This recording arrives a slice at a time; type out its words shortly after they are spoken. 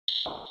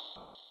For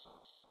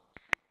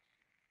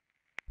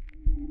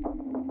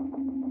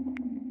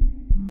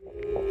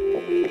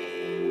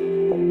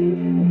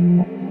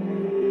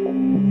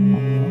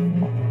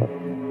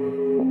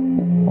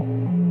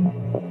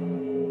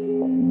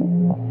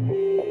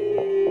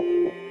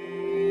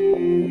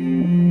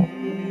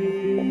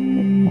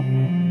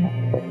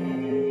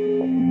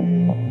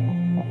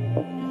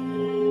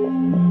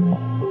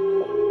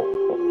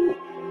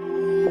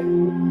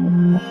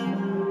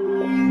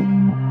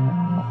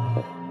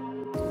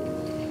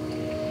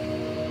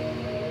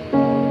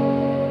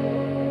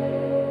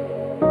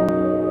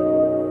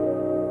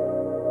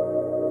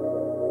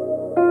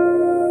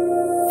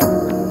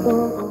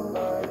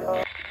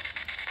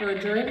a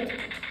drink?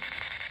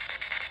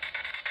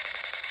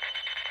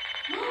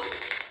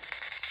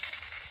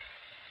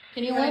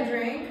 Can you light a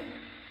drink?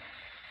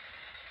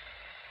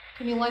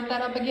 Can you light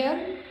that up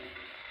again?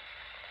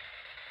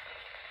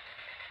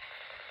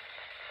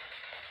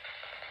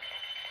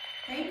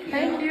 Thank you.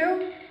 Thank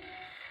you.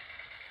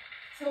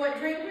 So what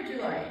drink would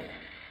you like?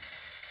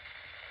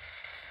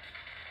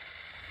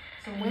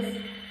 Some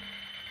whiskey?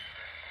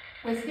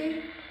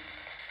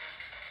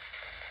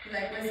 You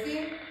like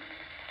whiskey?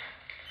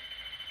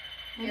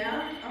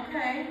 Yeah?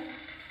 Okay.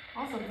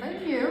 Awesome,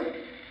 thank you.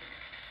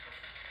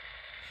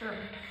 Sure.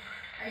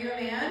 Are you a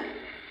man?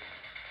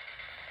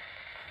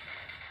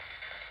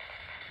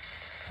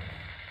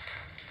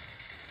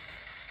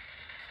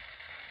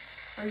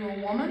 Are you a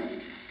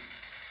woman?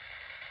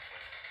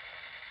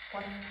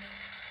 What?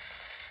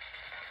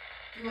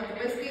 Do you want the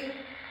whiskey?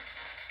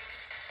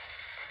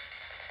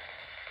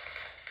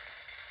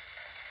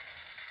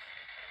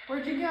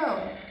 Where'd you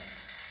go?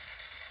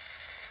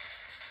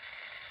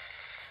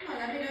 Come on,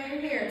 let me know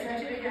you're here.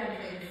 Touch it again,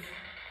 please.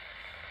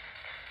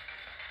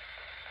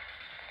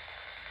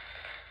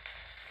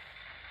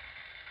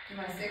 Do you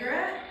want a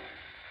cigarette?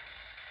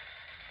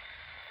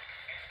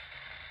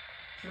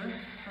 Sure.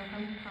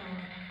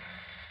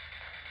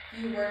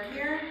 Do you work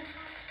here?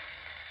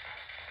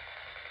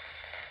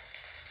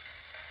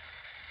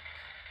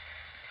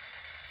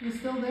 You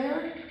still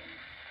there?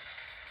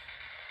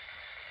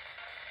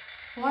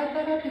 Light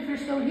that up if you're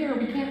still here.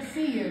 We can't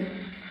see you.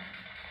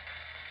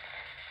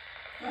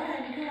 Go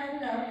ahead, you can light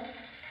it up.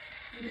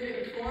 You did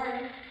it before.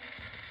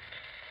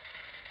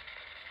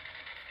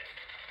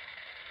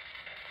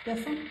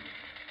 Yes, sir?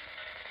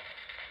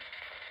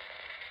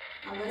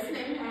 I'm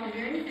listening. I don't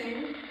hear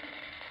anything.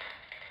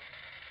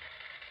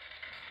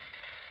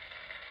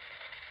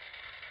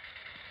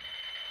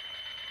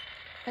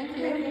 Thank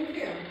Okay, you. thank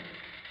you.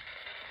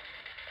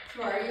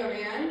 So are you a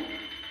man?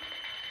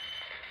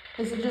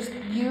 Is it just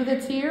you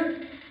that's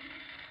here?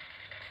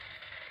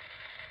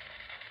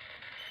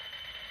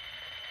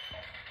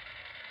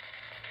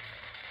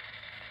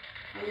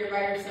 And you're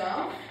by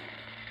yourself?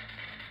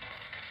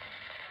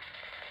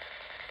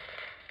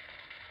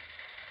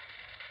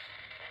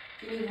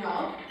 Do you need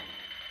help?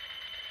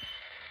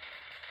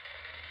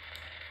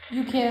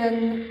 You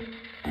can,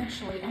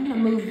 actually, I'm gonna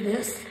move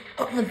this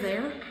over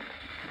there,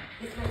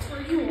 if that's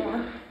where you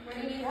are. What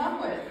do you need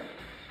help with?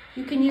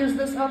 You can use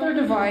this other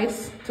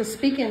device to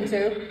speak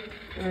into.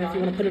 I don't know if you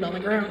want to put it on the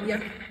ground, yeah.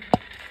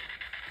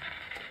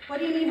 What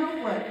do you need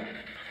help with?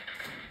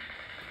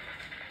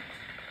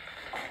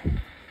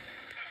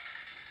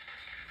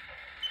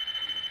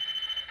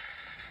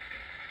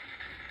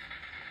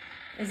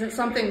 Is it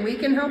something we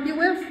can help you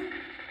with?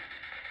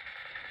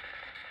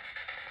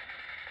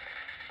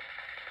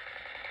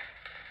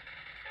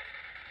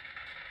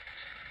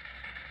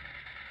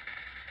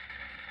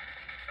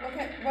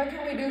 What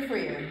can we do for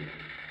you?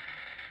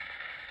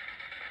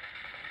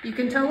 You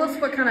can tell us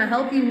what kind of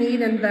help you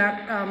need in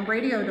that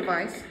radio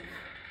device.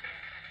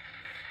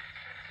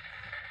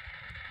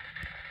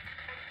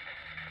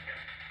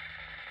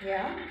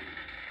 Yeah?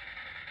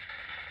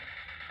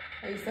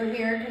 Are you still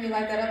here? Can you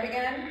light that up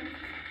again?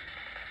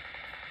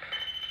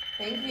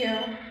 Thank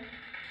you.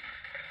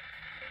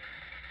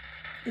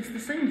 It's the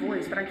same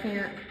voice, but I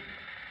can't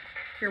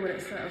hear what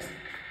it says.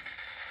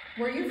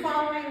 Were you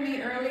following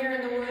me earlier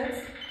in the woods?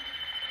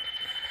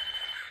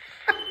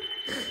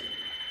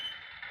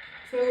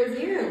 So it was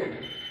you.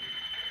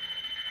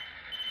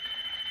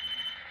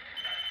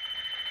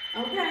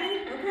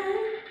 Okay,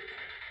 okay.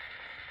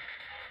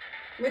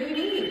 What do you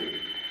need?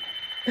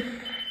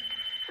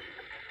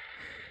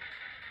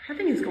 That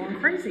thing is going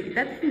crazy.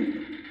 That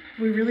thing,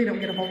 we really don't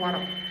get a whole lot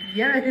of,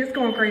 yeah, it is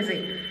going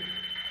crazy.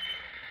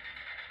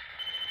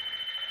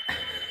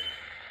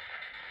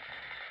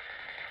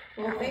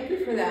 Well, thank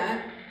you for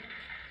that.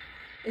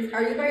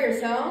 Are you by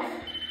yourself?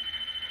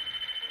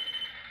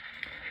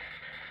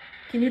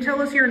 Can you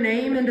tell us your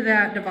name into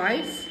that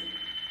device?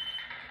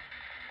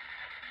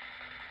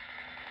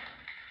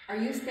 Are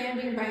you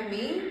standing by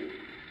me?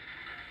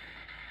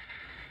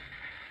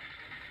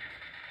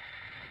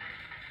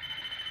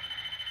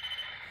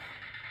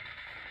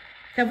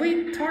 Have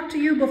we talked to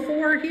you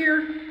before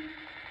here?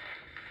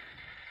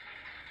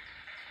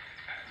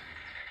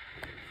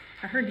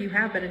 I heard you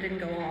have, but it didn't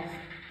go off.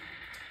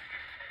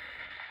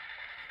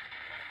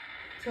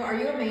 So are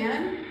you a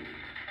man?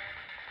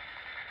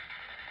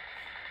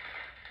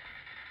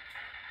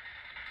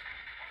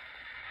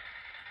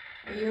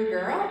 Are you a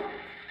girl?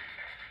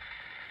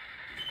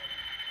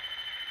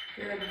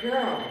 You're a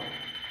girl.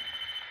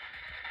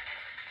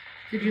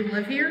 Did you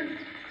live here?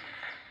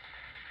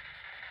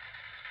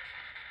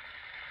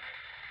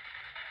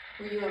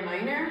 Were you a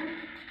minor?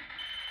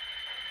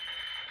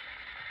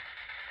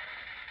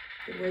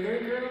 Were there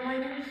girl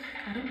minors?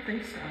 I don't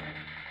think so.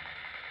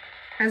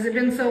 Has it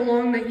been so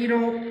long that you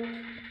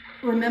don't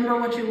remember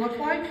what you look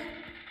like?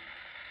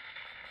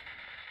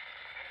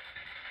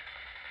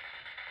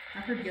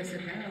 I would guess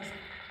it has.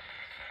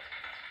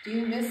 Do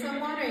you miss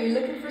someone? Are you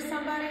looking for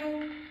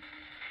somebody?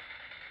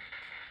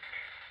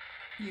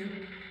 You.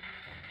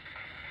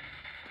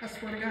 I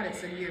swear to God, it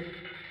said you.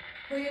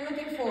 Who are you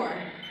looking for?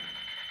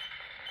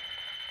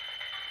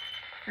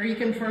 Are you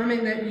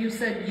confirming that you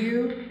said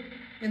you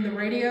in the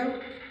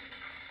radio?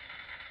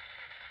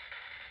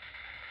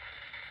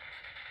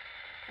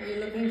 Are you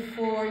looking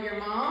for your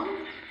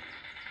mom?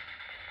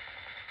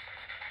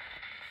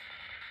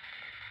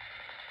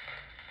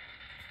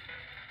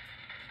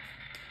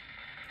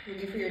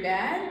 Looking for your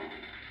dad?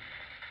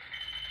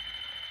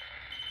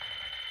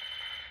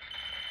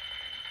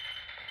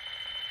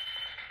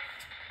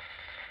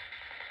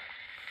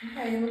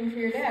 Okay, you're looking for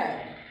your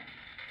dad.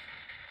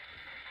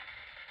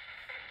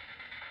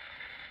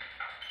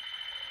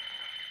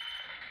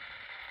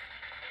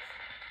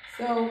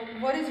 So,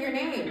 what is your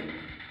name?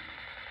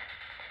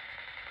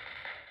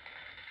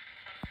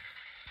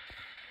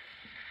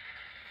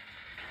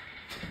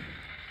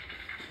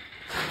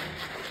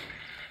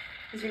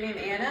 Is your name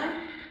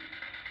Anna?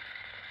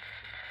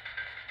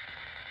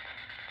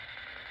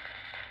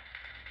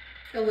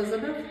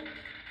 Elizabeth?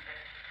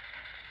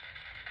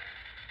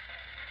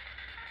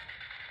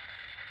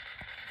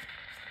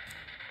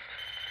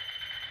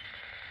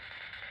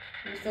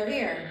 You're still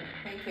here.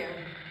 Thank you.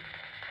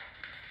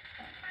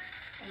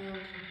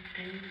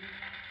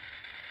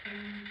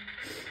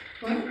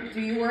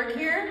 Do you work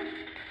here?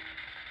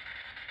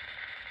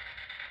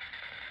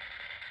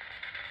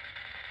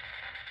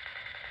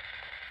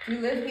 Do you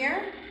live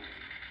here?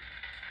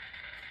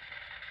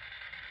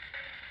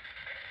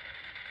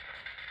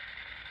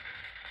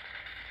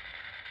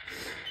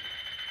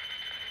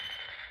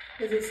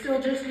 Is it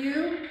still just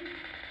you?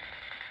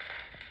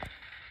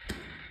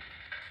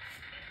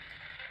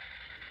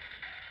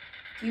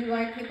 Do you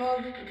like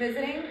people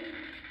visiting?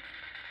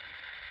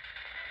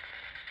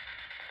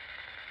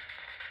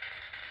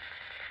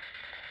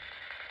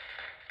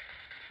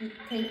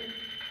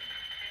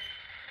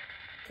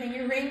 Can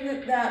you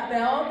ring that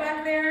bell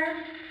back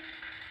there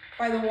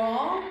by the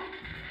wall?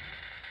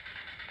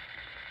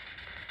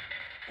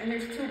 And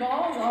there's 2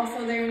 balls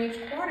also there in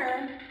each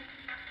corner.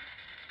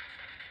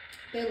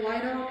 They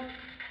light up.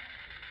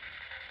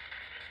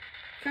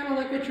 Kind of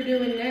like what you're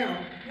doing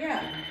now.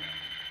 Yeah.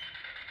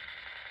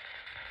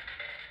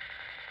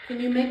 Can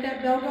you make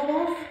that bell go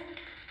off?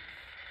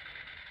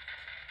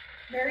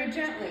 Very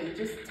gently,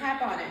 just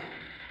tap on it.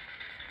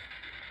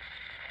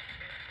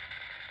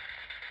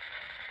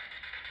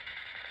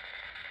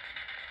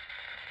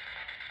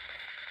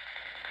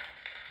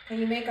 Can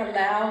you make a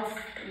loud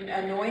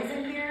noise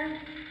in here?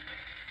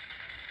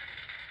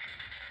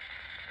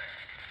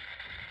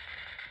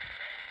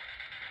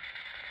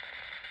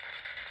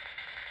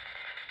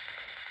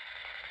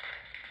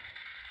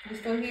 You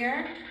still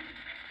here?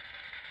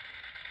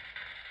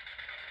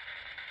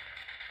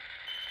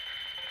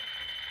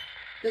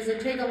 Does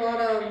it take a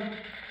lot of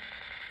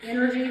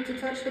energy to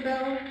touch the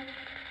bell?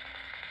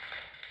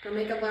 Or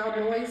make a loud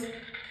noise?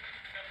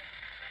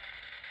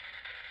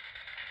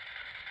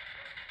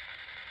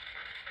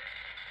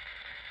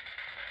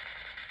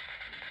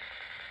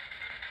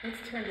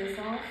 Let's turn this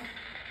off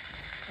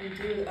and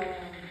do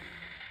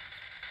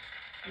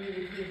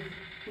EVP.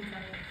 Okay.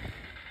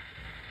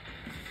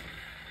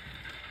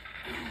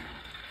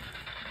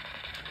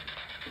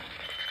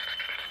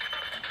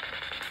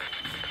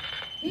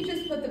 You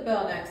just put the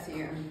bell next to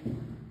you.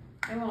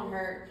 It won't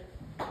hurt.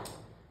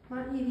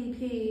 My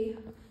EVP.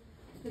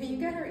 Can you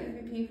get her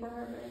EVP for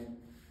her, babe?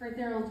 Right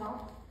there on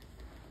top?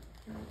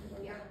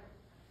 Yeah.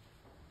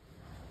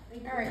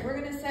 All right, we're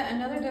gonna set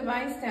another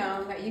device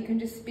down that you can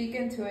just speak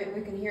into it and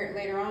we can hear it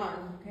later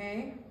on,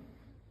 okay?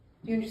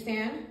 Do you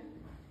understand?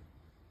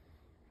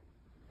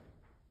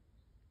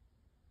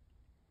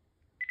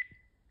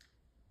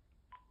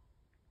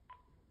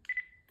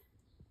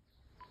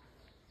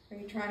 Are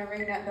you trying to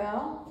ring that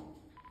bell?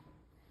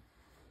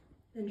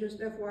 And just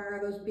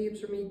FYI, those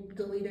beeps are me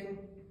deleting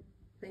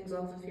things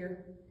off of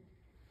here.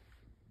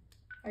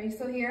 Are you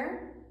still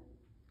here?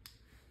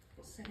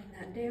 Setting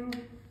that down.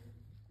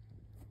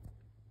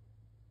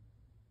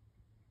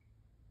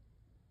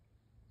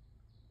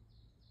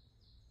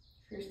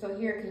 If you're still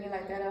here, can you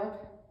light that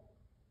up?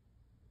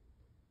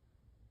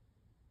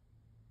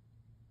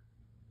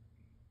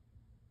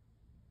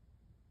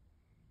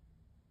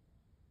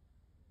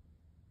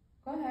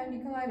 Go ahead, you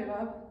can light it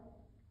up.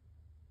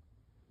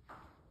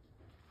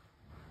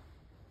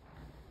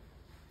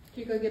 Can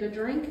you go get a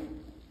drink?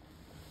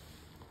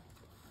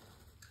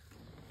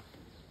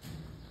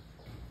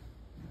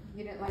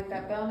 You didn't like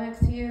that bell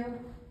next to you?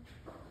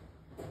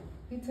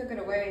 He took it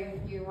away.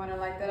 You want to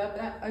light that up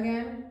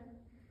again?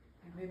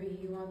 Maybe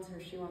he wants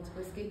or she wants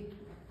whiskey.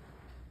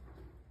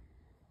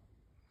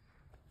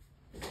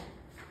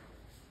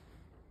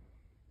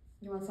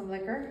 You want some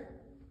liquor?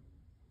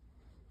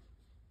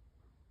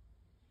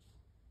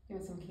 You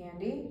want some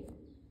candy?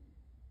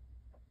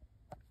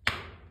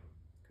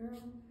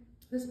 Girl.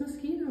 This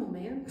mosquito,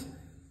 man.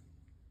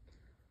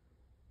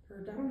 Or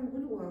I don't know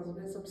what it was,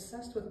 but it's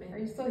obsessed with me. Are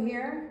you still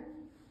here?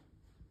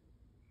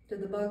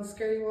 Did the bug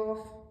scare you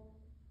off?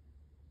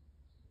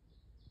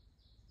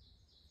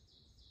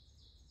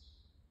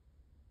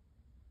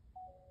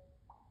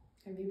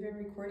 Have you been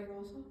recording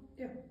also?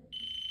 Yeah.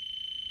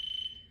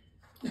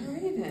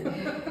 Alrighty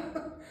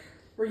then.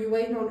 Were you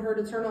waiting on her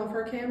to turn off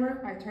her camera?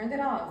 I turned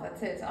it off.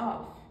 That's it. It's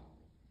off.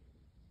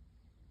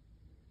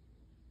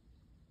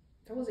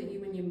 That wasn't you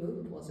when you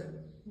moved, was it?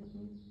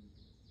 Mm-mm.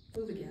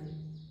 Move again.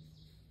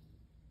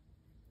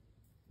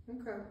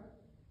 Okay.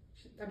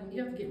 I mean,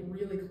 you have to get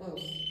really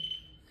close.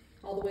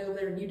 All the way over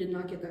there, and you did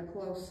not get that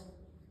close.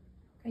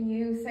 Can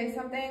you say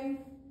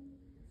something?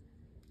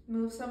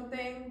 Move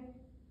something?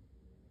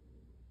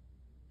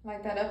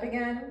 Light that up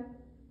again?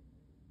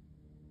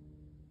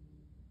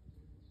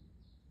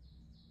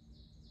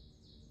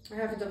 I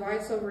have a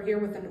device over here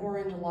with an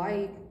orange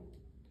light.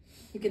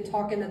 You can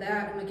talk into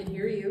that and we can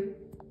hear you.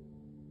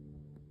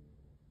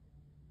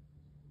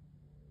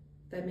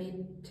 That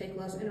may take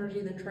less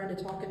energy than trying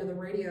to talk into the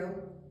radio.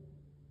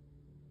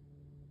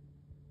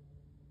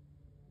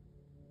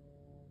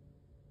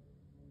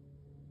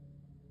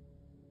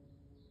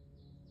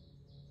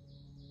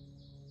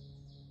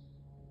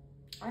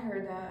 I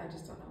heard that. I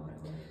just don't know what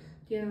it was.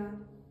 Yeah.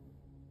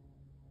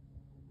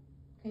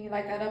 Can you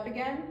light that up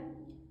again?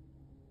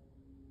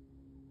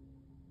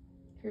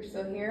 If you're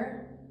still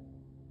here.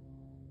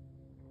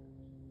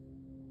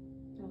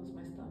 That was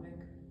my stomach.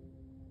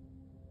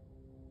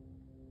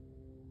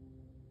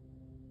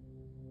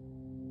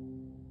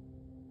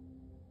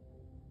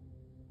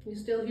 You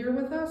still here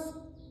with us?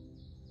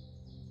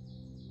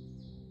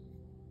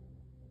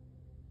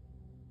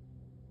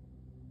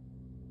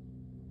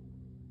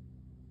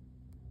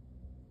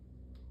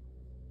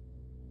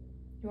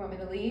 You want me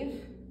to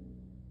leave?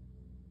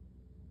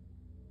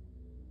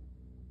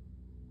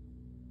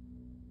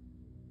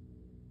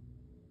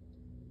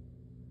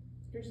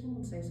 Hear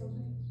someone say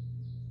something?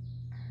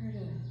 I heard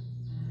it.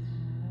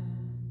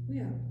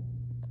 Yeah.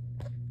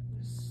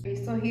 Are you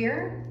still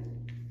here?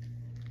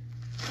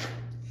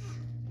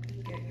 Let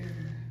me get your...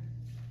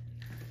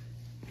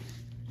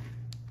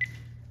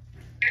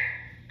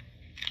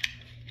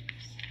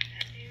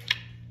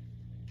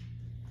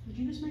 Did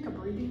you just make a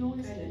breathing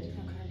noise? I did.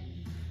 Okay.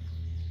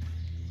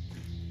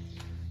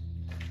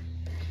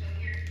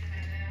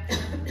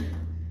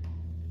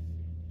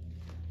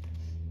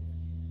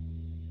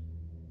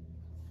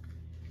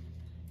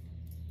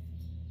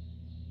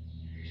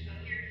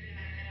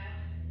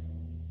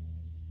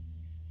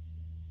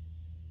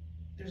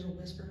 There's a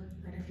whisper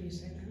right after you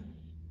say that.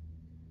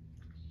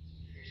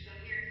 You're still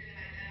here? Can you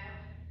light that up?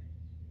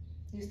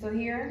 You still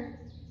here?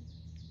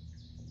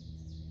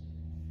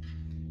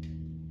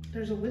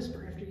 There's a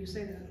whisper after you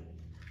say that.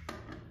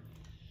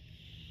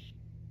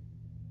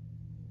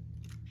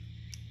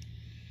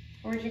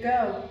 Where'd you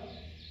go?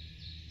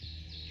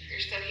 If you're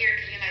still here,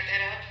 can you light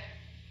that up?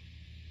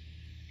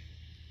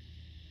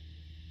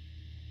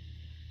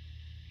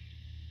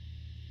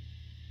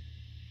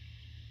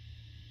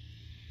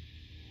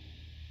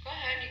 Go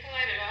ahead, you can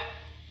light it up.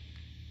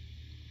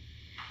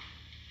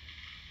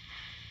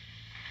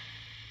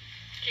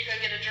 Can you go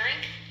get a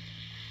drink?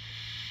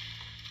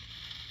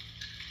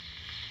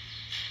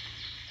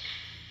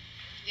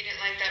 You didn't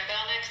like that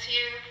bell next to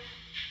you?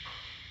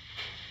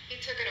 He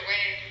took it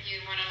away.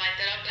 You want to light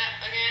that up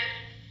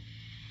again?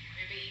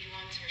 Maybe he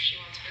wants or she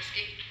wants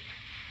whiskey.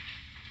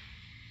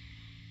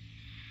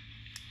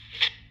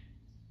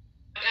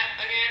 That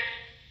again?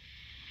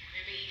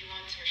 Maybe he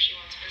wants or she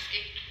wants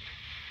whiskey.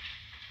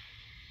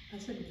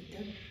 That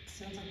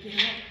sounds like get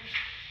out.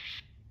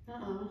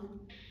 Maybe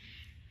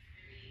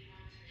he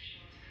wants or she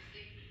wants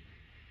whiskey.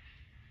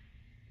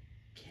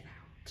 Get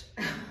out.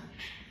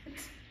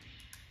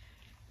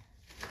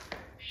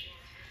 She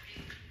wants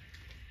whiskey.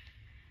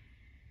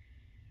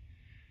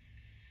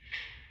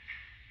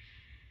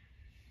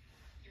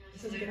 It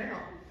says get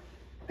out.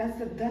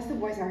 That's the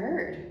voice I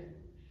heard.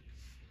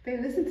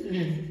 Babe, listen to this. You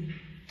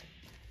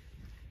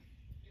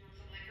want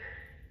some liquor?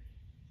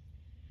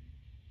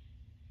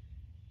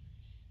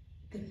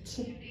 The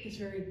tip is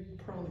very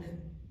prominent.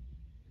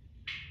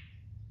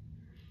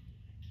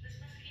 This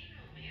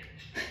mosquito,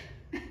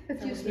 man.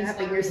 That's you what we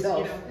snapping start,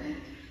 yourself. you know.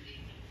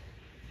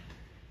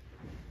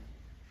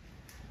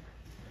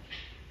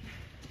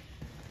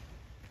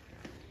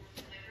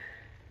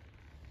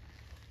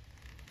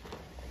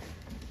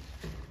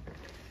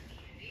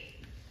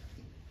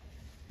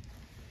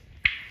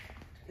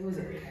 It was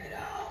a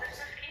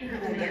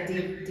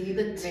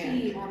The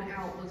T on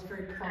out was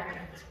very prominent.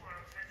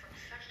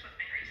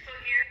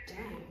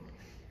 Dang.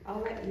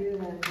 I'll let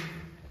you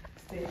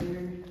stay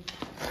here.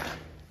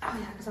 Oh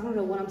yeah, because I don't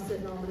know what I'm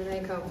sitting on, but it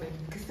ain't comfy.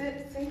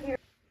 Sit here.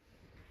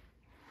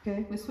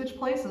 Okay, we switched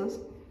places.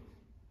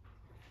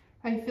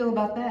 How you feel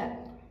about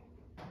that?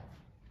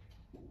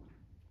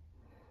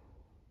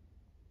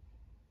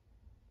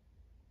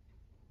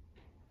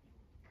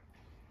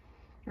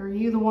 Or are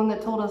you the one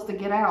that told us to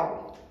get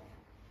out?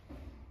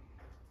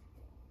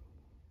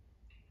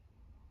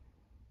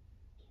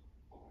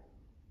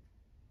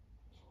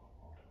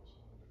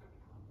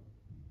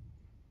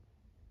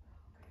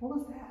 What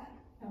was that?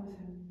 That was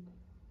him.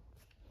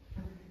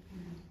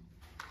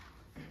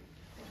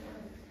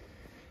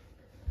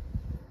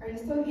 Are you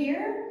still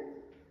here?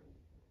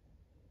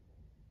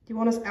 Do you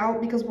want us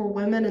out because we're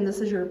women and this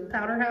is your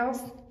powder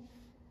house?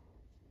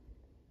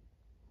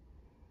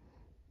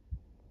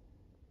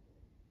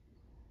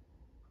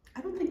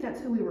 I don't think that's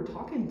who we were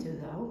talking to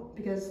though,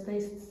 because they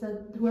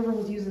said whoever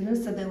was using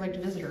this said they liked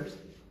visitors.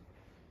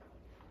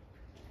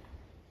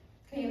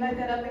 Can you light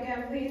that up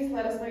again, please?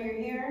 Let us know you're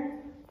here.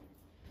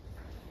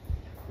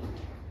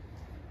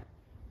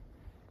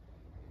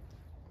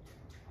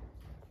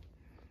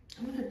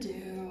 I'm gonna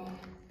do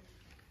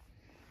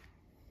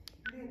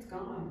I think it's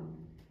gone.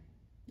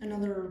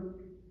 another.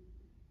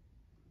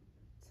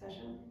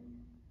 Session.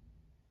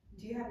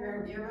 Do you have your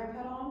earbud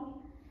put on?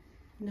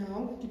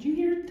 No. Did you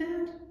hear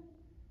that?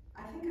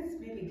 I think it's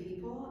maybe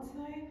people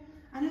outside.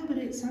 I know, but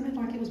it sounded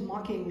like it was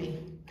mocking me.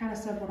 Kind of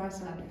said what I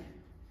said.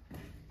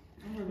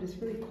 I don't know, but it's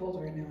really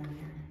cold right now in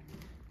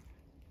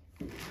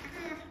here.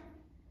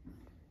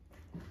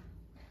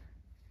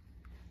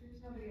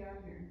 There's nobody out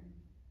here.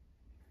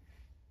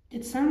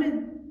 It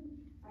sounded,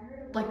 I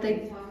heard a like voice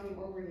they- talking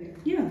over you.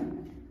 yeah,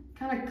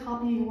 kind of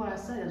copying what I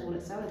said is what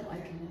it sounded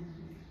like.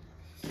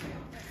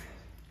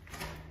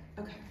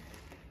 Okay.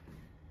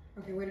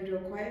 Okay, way to do a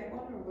quiet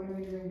one, or what are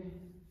we doing?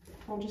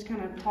 I'm just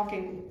kind of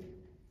talking.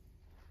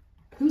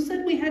 Who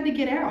said we had to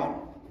get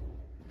out?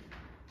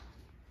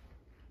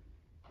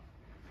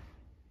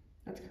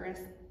 That's Chris.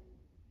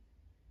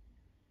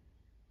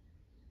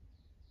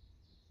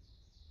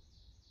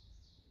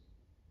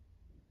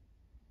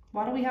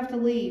 Why do we have to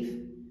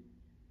leave?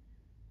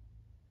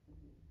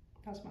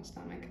 That's my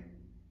stomach.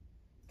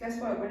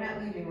 Guess what? We're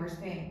not leaving, we're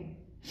staying.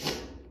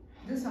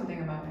 Do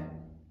something about it.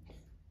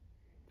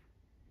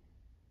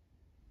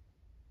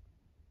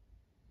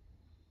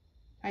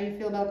 How you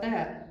feel about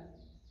that?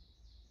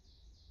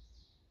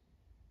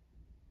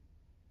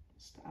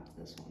 Stop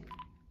this one.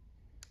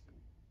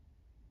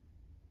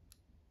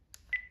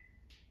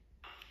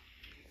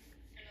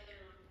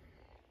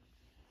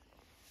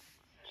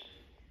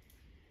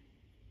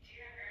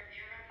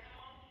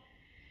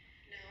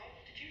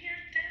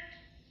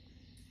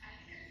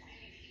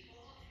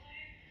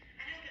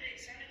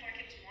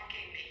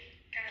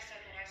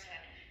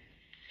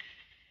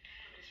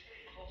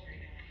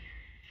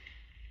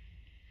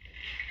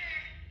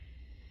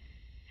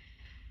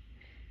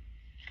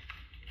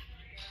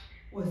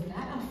 Was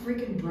that a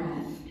freaking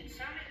breath? It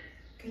sounded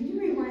Can you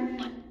rewind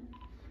that?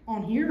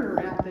 on here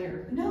or out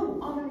there?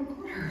 No, on the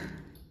recorder.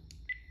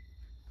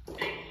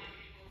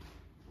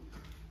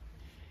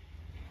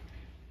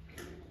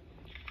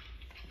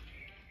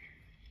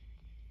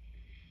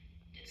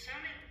 It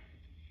sounded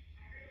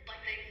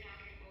like they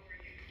talking over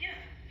you. Yeah,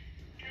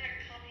 kind of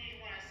copying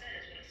what I said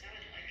is what it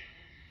sounded like.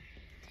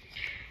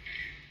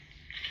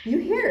 You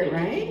hear it,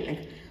 right?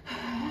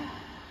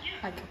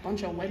 Like, Like a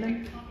bunch of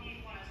women.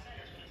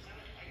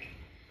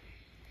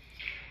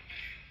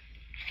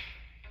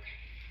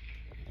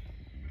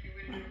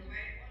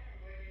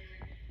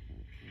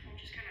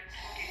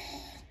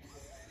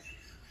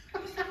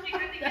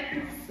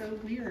 That's so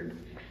weird.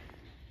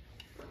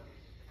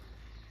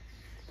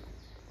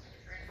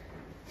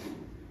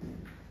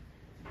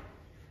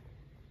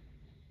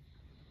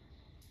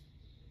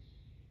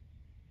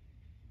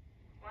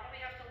 Why do we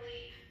have to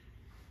leave?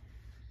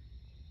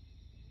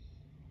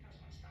 That's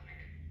my stomach.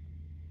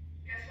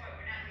 guess what?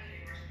 We're not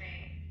leaving, we're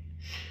staying.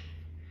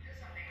 Do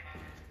something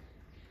about it.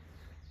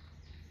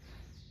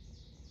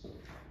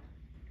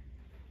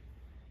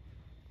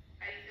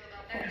 How do you feel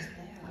about What that? was that?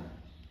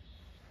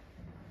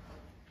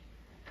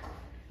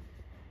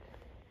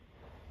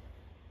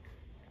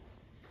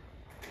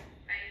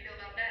 How do you feel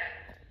about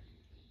that?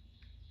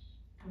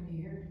 I'm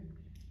here.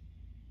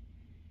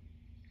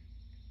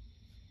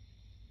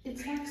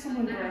 It's like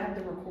someone grabbed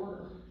the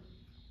recorder.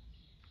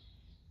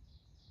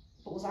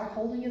 But was I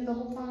holding it the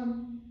whole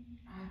time?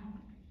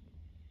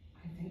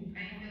 I think.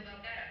 How do you feel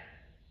about that?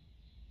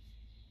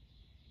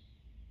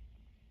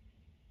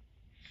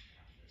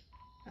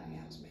 Oh yeah,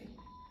 it was me.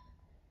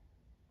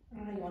 I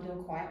don't know, you want to do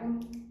a quiet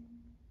one?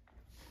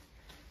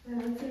 Yeah,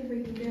 let's see if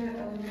we can get a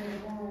little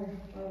bit more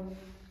of,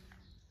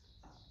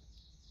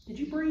 Did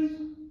you breathe?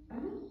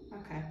 uh,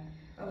 Okay.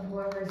 of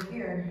whoever's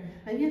here.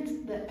 Maybe it's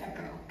the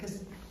echo,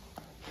 because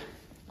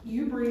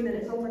you breathe and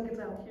it sounds like it's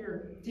out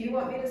here. Do you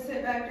want me to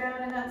sit back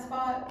down in that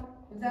spot?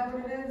 Is that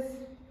what it is?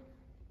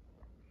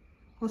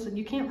 Listen,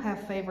 you can't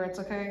have favorites,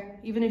 okay?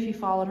 Even if you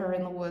followed her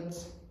in the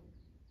woods.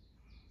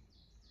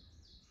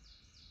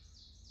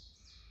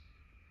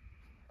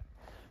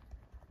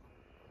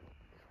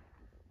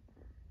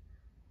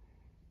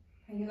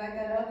 Can you light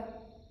that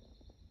up?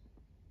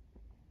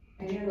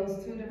 Any of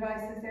those two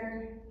devices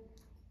there?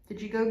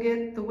 Did you go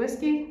get the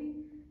whiskey?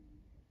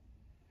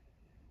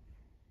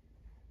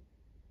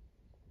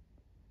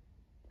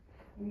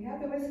 We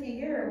have the whiskey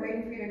here,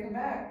 waiting for you to come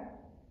back.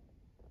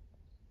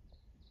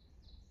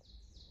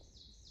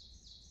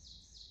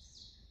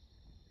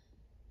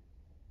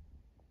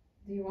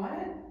 Do you want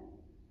it?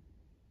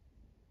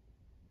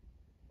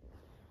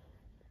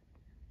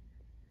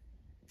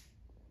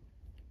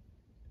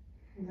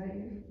 Is that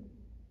you?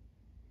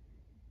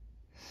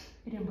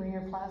 You didn't bring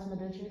your plasma,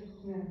 did you?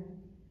 Yeah.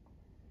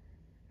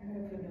 I gotta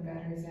put new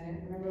batteries in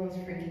it. Remember those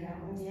freaking out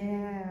ones?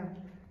 Yeah.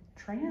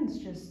 Trans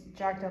just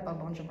jacked up a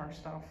bunch of our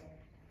stuff.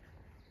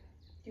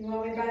 Do you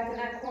want me back in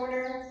that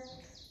corner?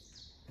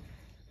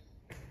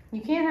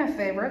 You can't have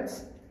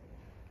favorites.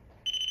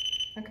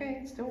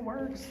 Okay, it still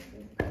works.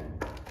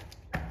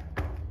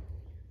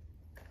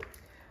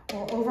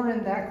 Well, over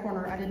in that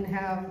corner, I didn't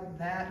have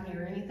that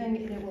near anything,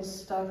 and it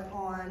was stuck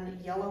on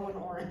yellow and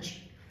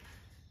orange,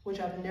 which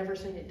I've never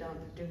seen it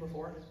do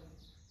before.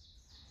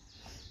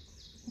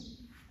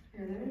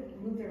 Here, let me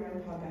move the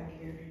REM pod back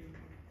here.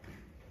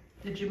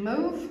 Did you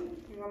move?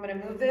 You want me to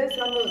move this?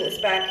 I'll move this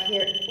back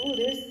here. Ooh,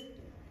 there's.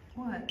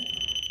 What?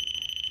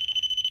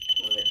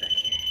 Move it back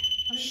here.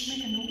 What did you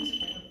make a noise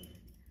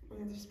for?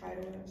 Look at the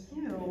spider webs.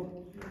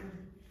 Ew.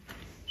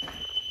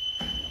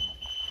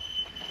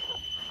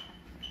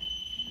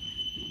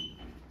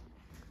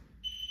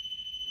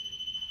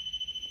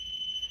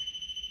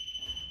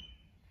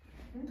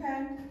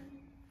 Okay.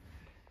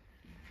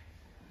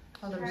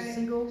 Are there Right.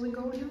 seagulls in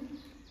Goldie?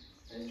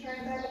 Let's try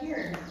it back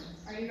here.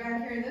 Are you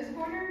back here in this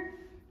corner?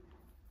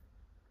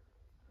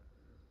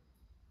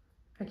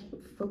 I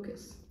can't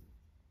focus.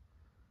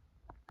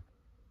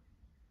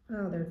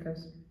 Oh, there it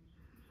goes.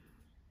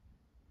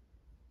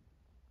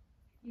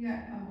 You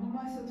got a whole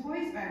mess of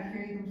toys back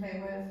here you can play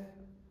with.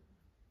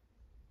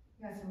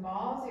 You got some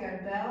balls, you got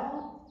a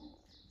bell.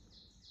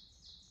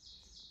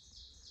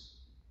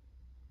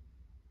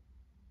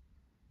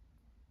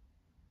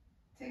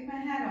 Take my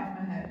hat off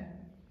my head.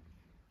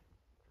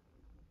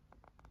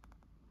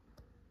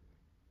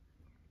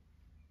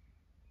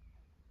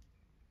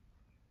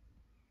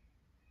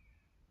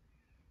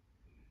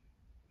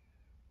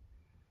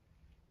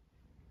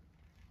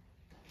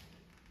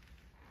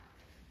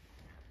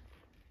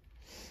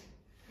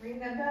 Ring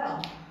that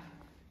bell.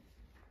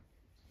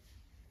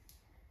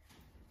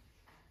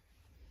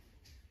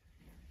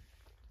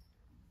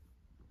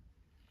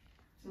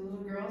 Is the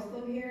little girl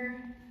still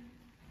here?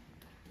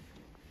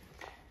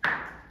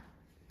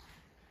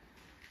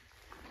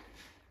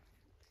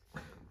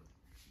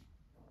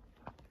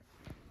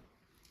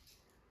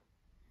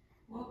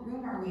 What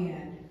room are we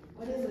in?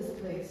 What is this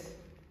place?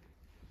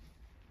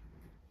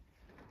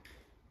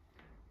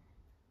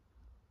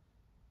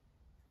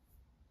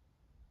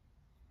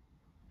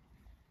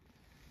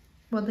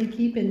 What they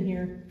keep in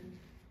here?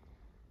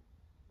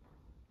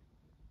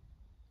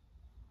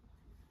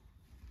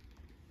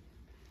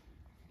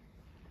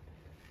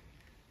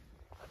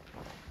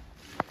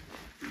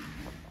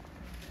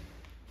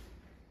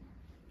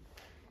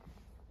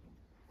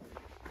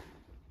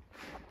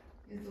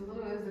 Is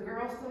the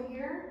girl still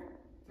here?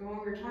 The one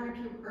we were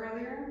talking to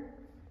earlier?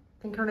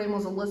 I think her name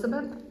was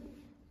Elizabeth.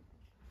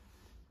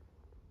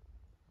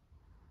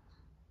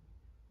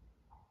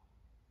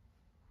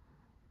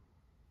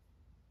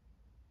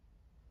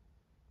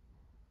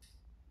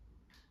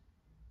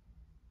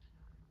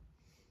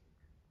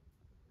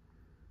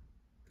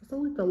 I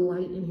feel like the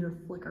light in here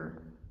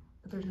flicker,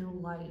 but there's no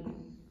light.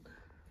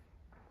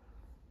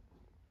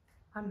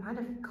 I might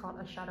have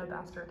caught a shadow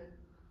bastard.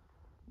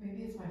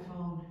 Maybe it's my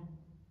phone.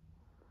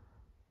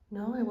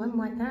 No, it wasn't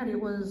like that. It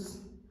was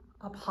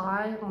up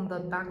high on the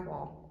back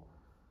wall.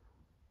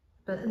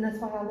 And that's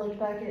why I looked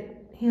back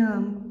at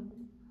him.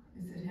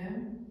 Is it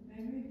him,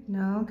 maybe?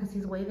 No, because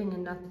he's waving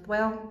and nothing.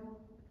 Well,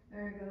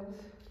 There it goes.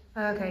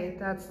 okay,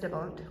 that's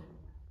debunked.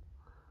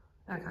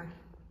 Okay.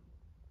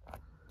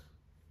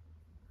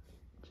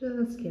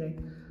 Just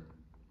kidding.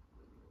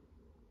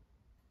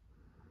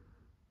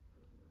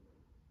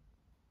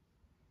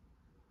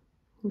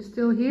 You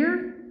still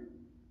here?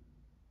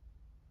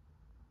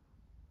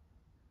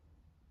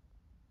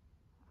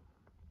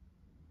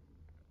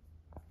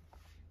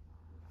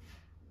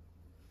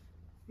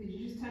 Did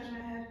you just touch my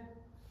head?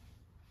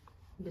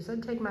 You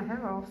said take my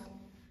hair off.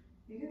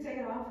 You can take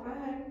it off, go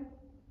ahead.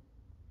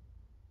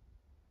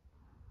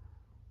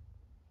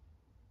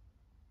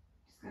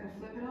 Just gotta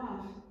flip it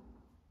off.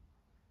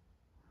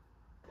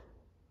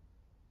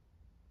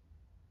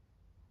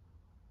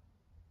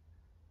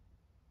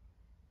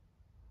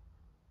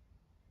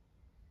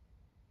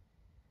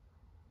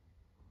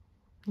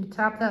 You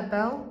tap that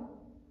bell.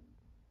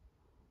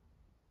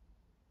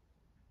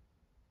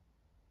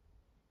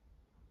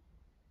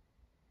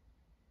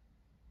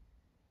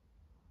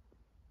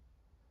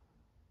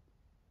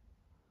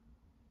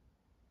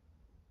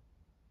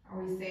 Are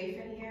we safe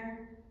in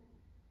here?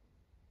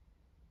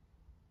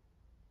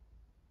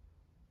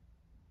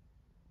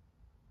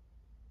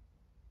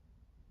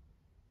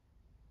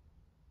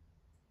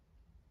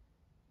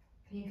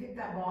 Can you kick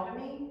that ball to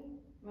me?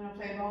 You wanna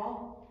play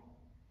ball?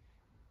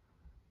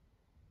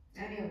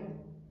 Any of them.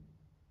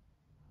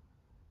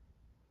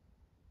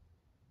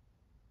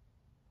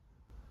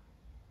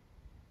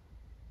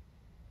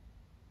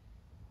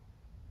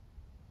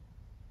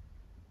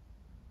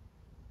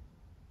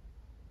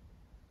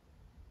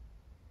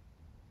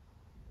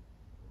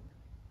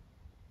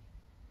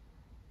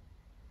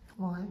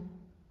 What?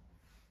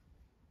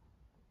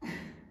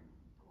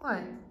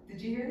 What?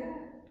 Did you hear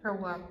that? Or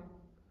what?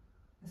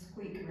 A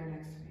squeak right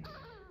next to me.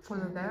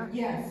 Was it that?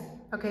 Yes.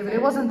 Okay, but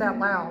it wasn't that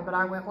loud, but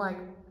I went like,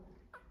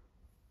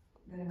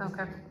 Then it was-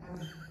 okay.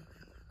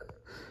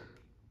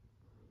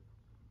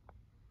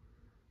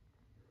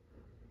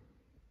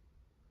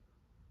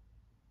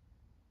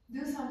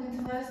 Do something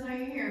to let us know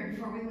you're here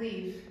before we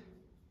leave.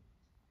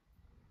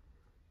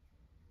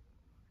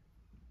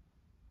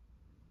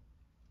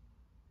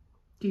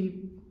 Do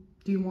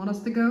you want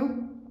us to go?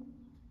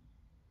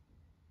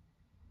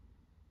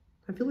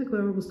 I feel like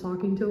whoever was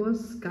talking to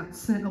us got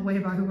sent away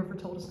by whoever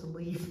told us to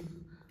leave.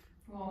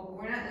 Well,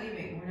 we're not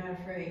leaving. We're not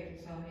afraid.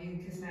 So you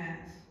can kiss my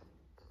ass.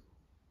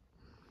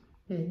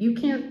 Yeah, you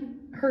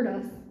can't hurt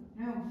us.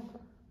 No.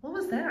 What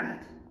was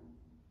that?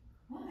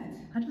 What?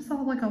 I just saw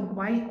like a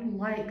white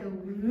light go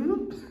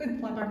whoop and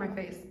fly by my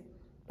face.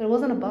 But it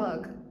wasn't a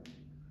bug.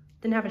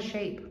 Didn't have a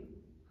shape.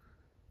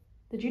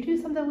 Did you do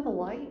something with a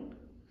light?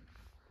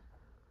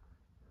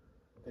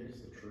 I think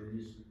it's the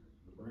trees.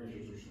 The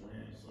branches are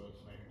slanted, so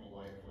it's making a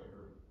light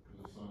flicker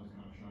because the sun's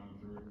kind of shining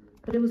through.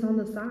 But it was on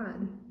the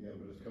side. Yeah,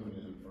 but it's coming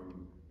in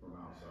from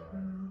outside.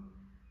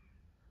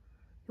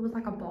 It was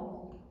like a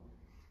ball.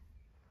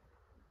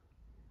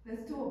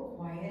 Let's do a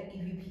quiet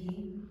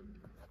EVP.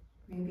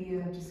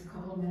 Maybe just a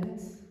couple of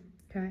minutes.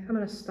 Okay, I'm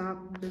gonna stop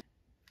this.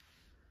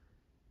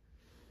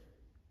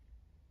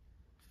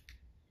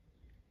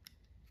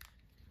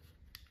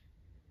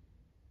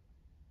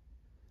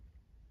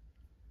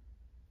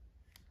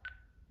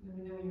 Let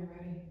me know when you're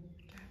ready.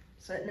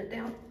 Setting it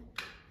down.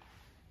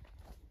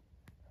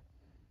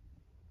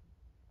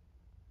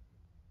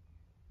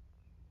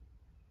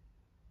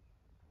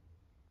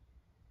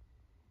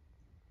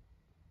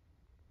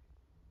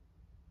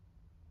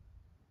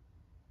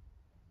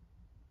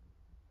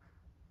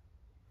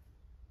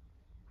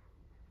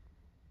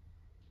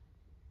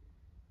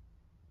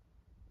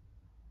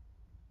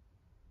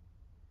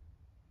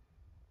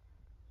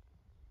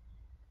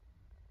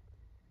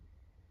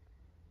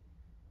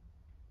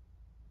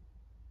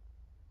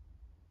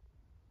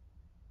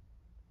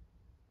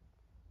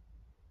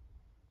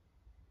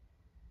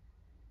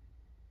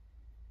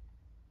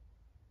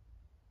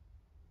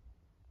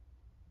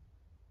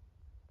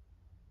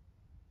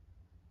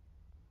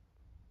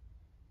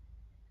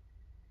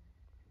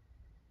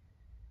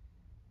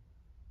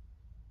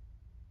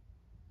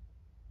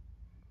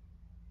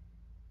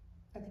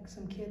 I think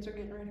some kids are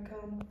getting ready to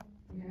come.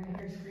 You're gonna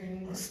hear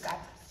screaming. Stop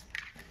this.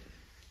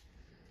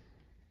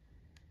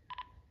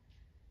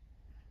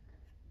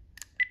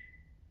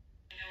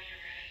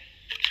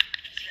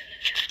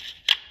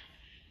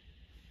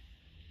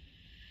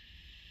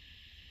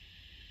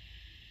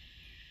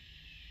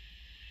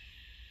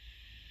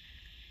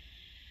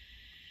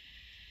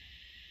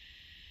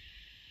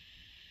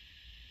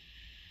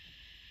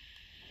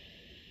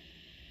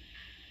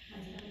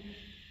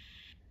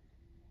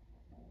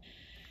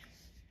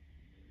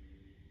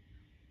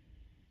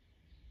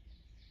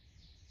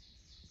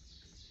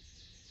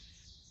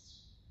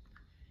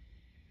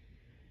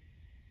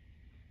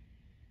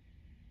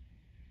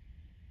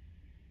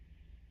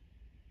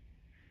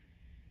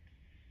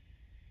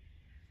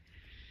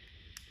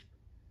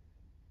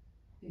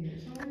 You hear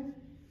something?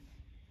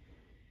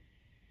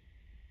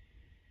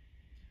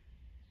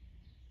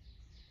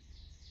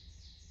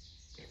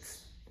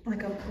 It's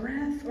like a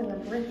breath or a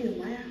breathy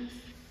laugh.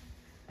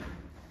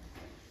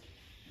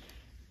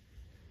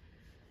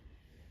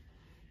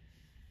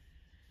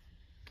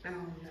 Oh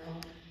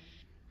no.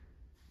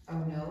 Oh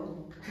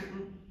no.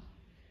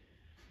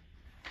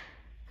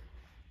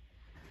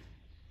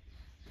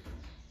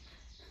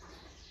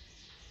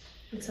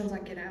 It sounds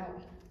like Get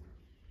Out.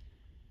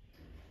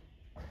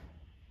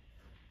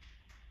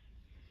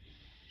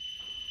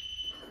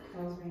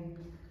 Calls me.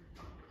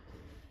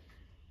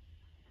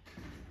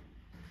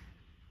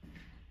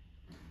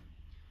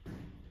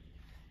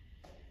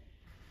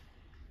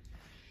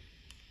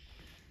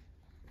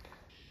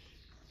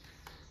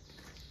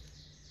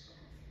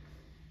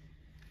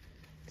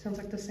 Sounds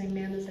like the same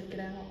man that said Get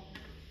Out.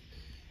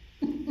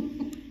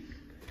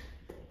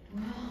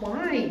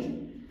 Why?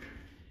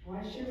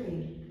 Why should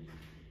we?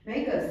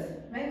 Make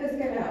us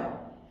get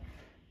out.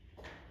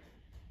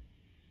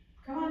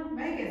 Come on,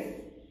 make us.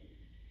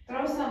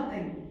 Throw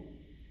something.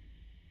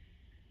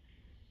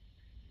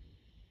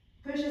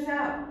 Push us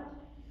out.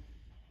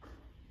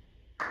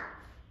 I'm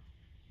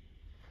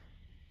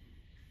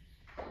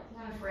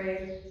not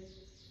afraid.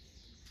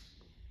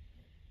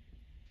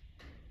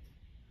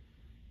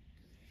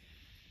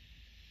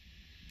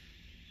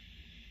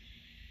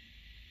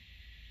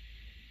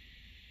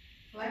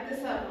 Light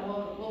this up and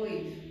we'll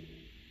leave.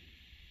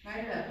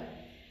 Light it up.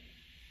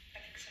 I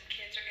think some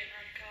kids are getting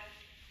ready to come.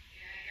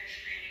 Yeah, I hear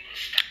screaming.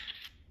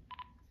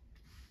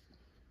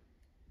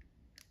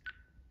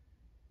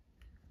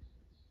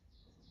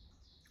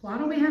 Why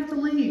do we have to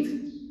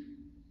leave?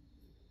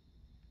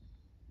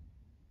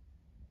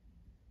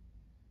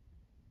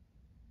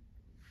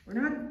 We're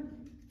not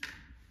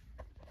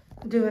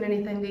doing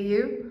anything to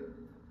you.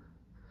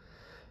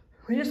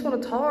 We just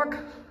want to talk.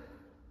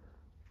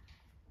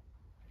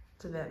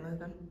 It's a vet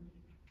moving.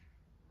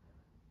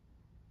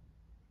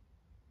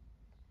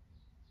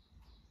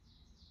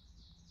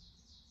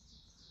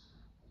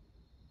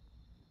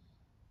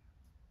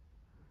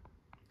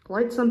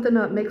 Light something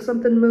up, make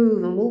something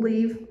move, and we'll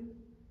leave.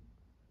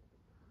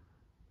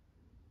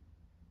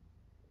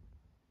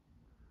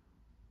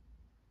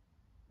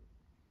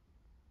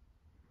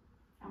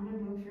 I'm gonna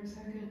move for a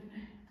second.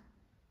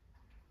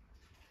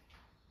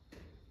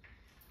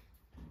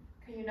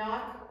 Can you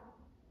knock?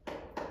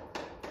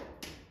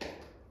 Can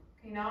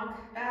you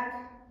knock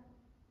back?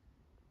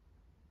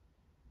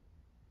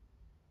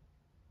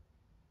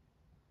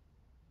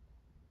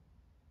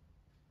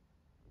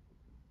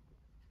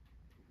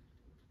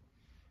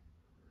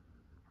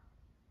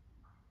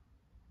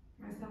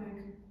 My stomach.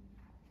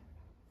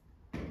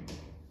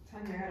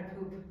 Telling me I gotta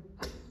poop.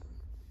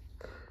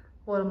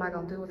 What am I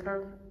gonna do with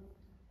her?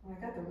 Well,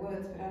 I got the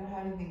woods, but I don't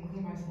have anything to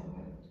clean myself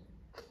with.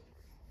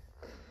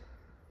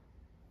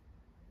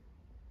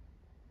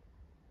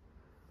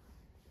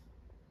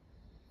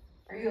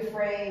 Are you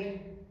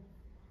afraid?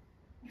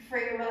 You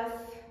afraid of us?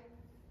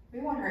 We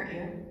won't hurt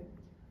you.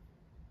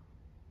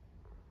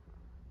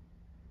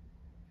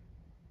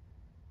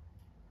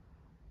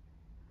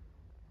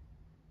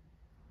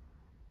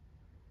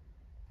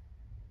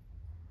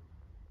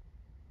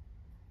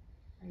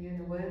 Are you in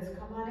the woods?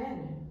 Come on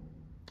in.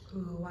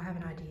 Ooh, I have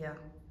an idea.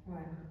 What?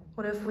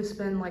 What if we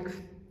spend like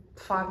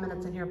 5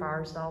 minutes in here by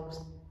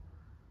ourselves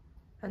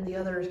and the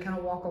others kind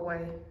of walk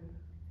away?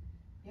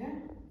 Yeah?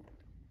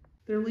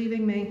 They're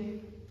leaving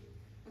me.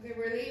 Okay,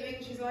 we're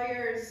leaving. She's all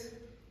yours.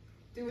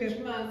 Do what Okay.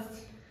 you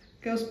must.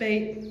 Ghost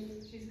bait.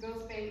 She's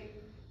ghost bait.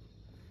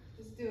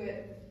 Just do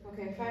it.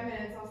 Okay, 5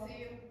 minutes. I'll see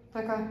you.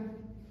 Okay.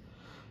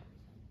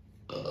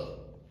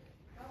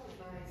 That was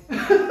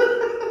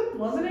nice.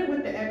 Wasn't it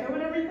with the echo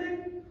and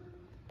everything?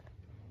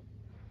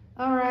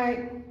 All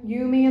right,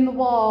 you, me, and the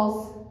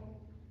walls.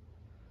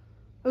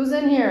 Who's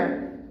in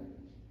here?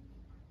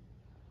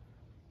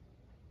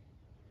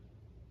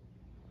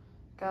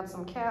 Got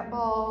some cat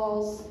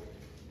balls.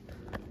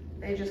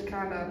 They just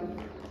kind of,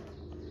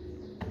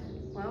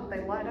 well,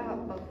 they light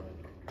up, but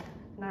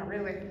not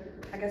really.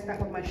 I guess not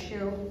with my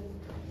shoe.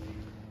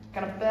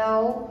 Got a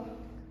bell.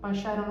 My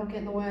shadow don't get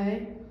in the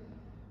way.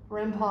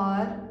 REM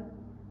pod.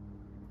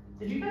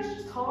 Did you guys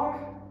just talk?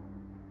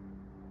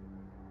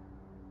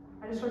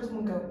 I just heard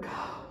someone go.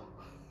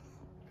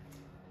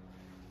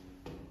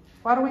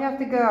 Why do we have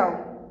to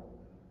go?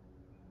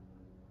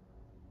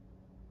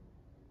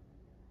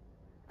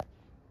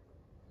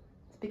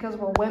 It's because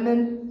we're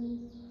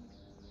women.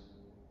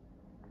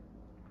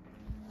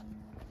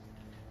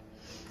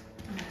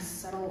 I'm gonna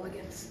settle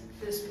against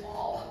this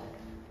wall.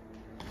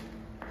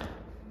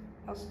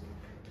 If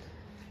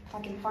I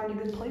can find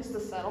a good place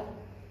to settle.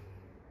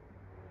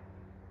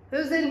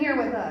 Who's in here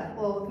with us?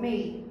 Well, with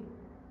me.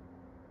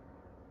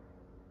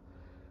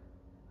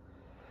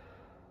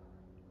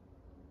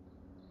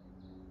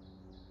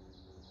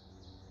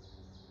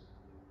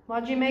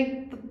 Why'd you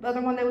make the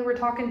other one that we were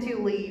talking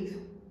to leave?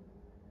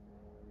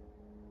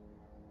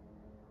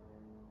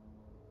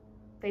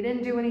 They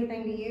didn't do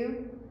anything to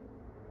you?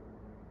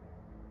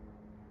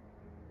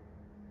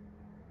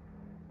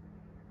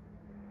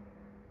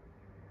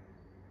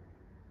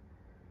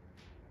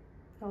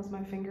 That was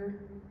my finger.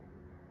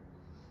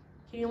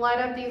 Can you light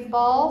up these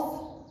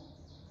balls?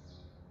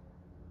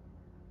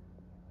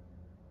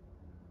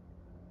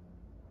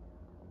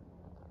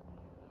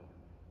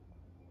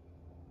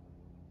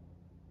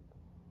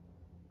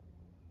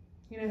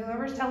 You know,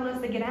 whoever's telling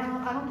us to get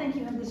out, I don't think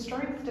you have the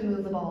strength to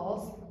move the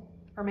balls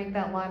or make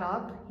that light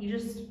up. You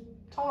just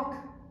talk.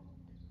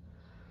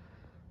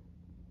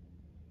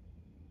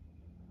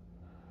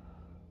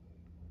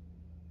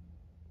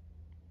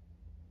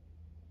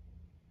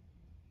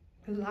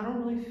 Because I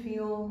don't really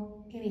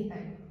feel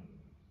anything.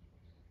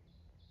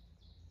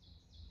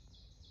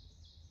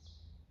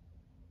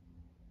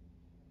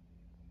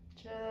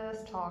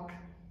 Just talk.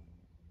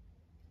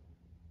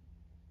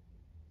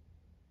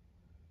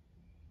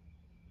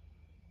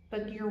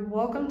 But you're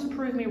welcome to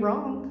prove me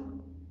wrong.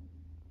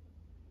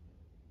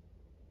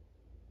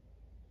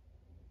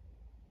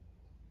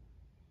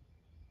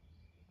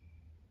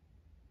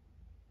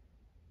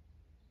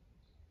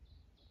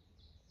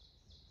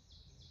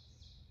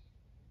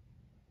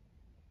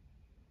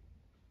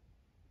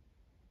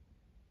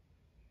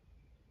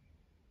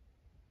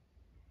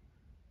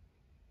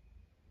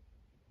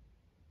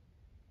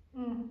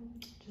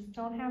 Just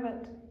don't have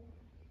it.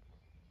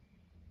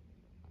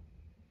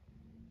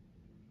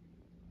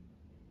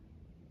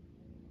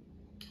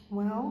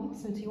 Well,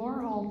 since you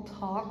are all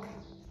talk,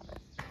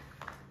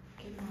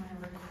 get my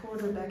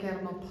recorder back out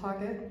of my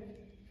pocket.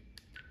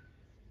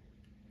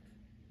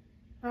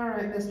 All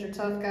right, Mr.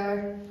 Tough Guy.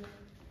 I'm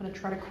gonna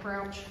try to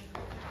crouch.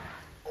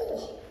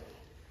 Oh.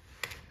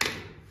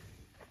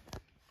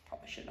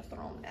 Probably shouldn't have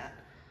thrown that.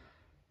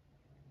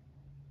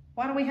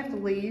 Why do we have to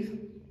leave?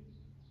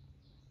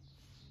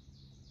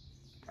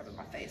 Cover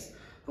my face.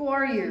 Who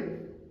are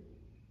you?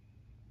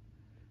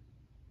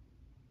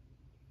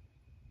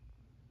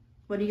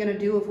 What are you gonna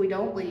do if we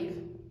don't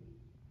leave?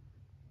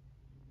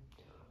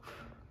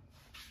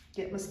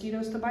 Get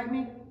mosquitoes to bite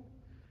me?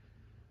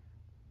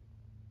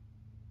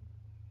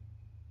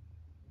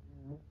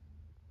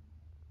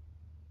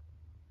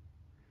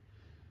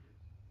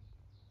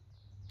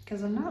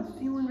 Because I'm not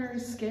feeling very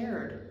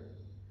scared.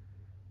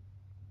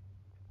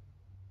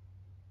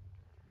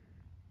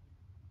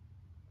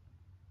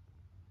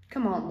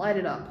 Come on, light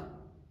it up.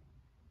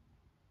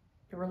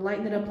 They were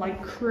lighting it up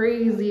like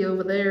crazy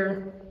over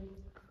there.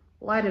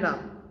 Light it up.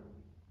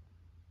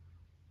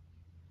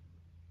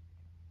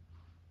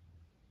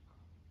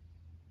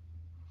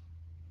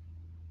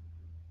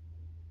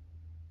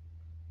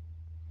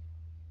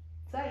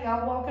 Is that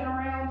y'all walking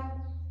around?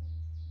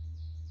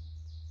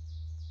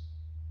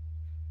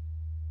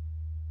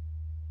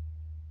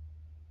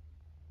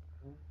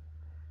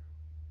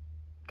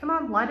 Come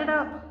on, light it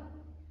up.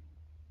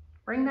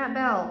 Ring that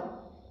bell.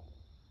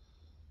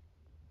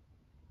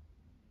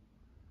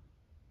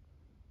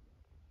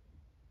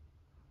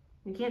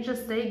 You can't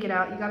just say get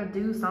out, you gotta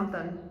do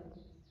something.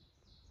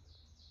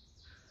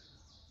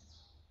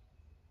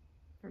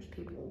 There's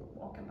people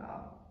walking by.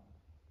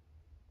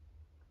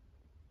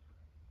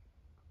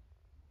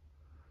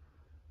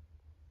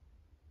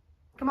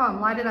 Come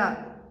on, light it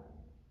up.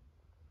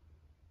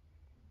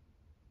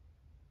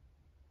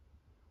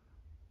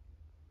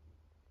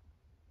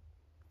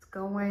 It's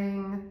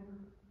going.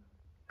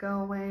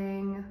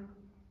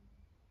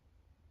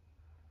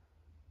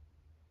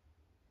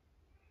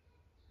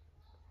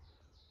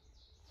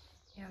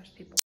 Yeah, there's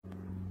people.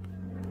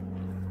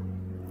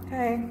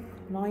 Hey,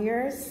 I'm all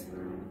yours.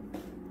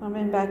 I'm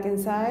in back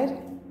inside.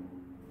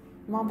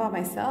 I'm all by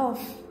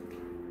myself.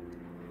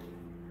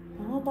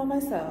 All by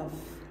myself.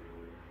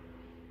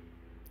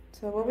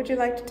 So what would you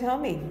like to tell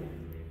me?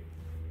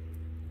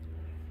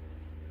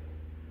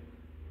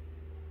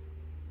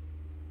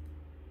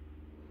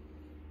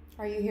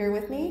 Are you here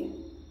with me?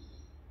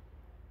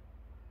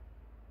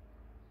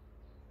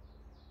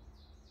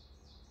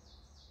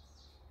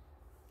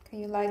 Can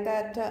you light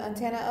that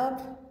antenna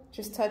up?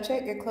 Just touch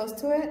it, get close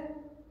to it.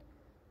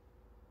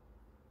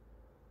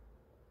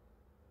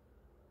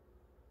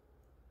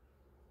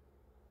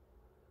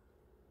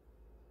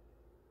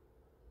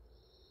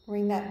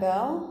 Ring that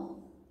bell.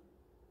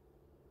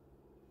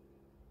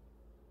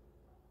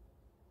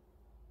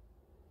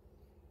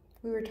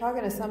 We were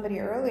talking to somebody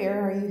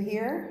earlier. Are you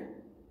here?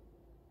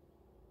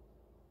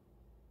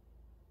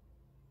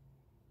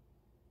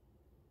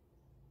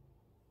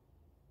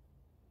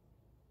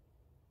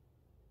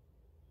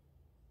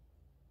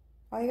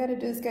 All you gotta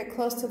do is get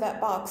close to that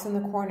box in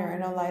the corner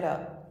and it'll light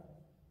up.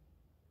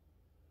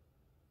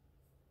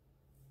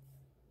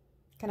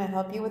 Can I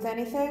help you with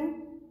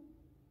anything?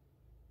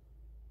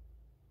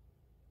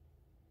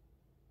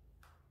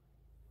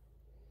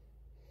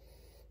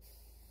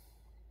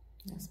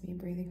 That's me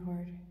breathing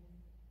hard.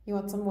 You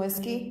want some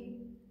whiskey?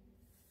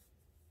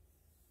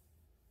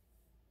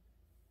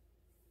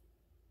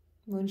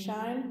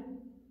 Moonshine?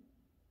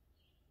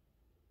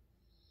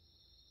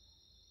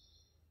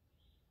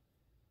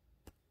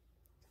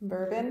 Some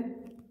bourbon?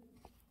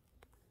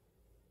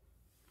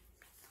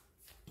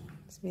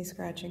 It's me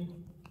scratching.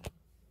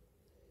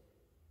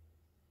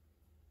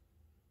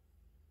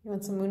 You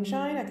want some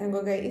moonshine? I can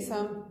go get you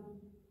some.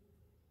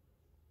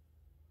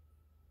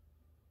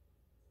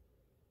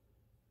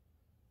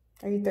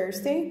 Are you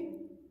thirsty?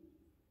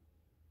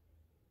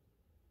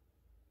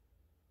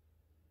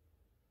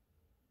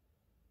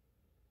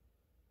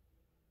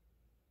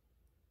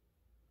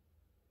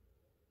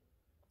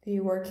 Do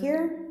you work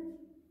here?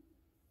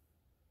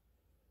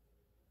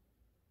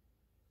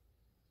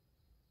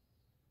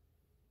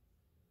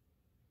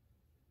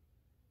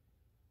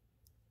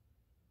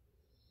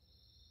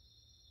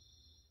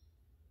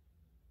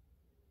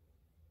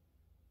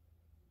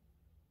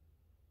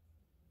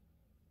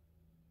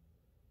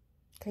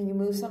 Can you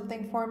move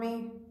something for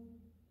me?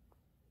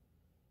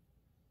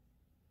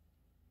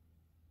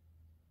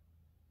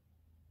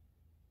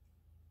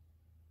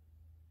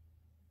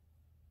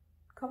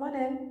 Come on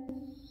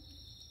in.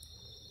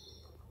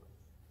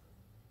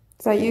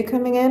 Is that you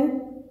coming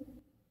in?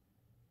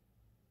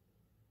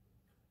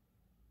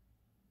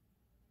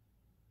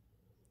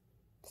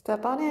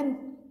 Step on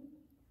in.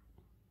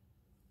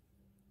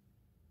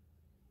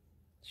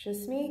 It's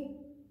just me.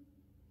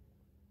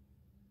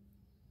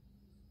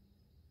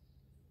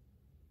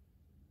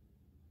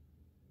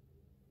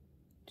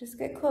 Just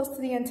get close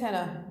to the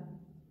antenna.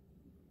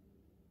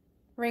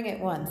 Ring it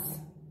once.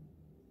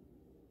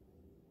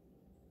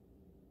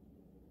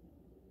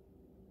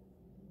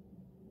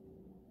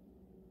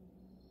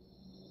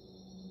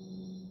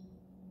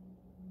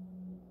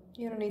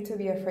 You don't need to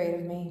be afraid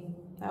of me.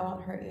 I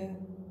won't hurt you.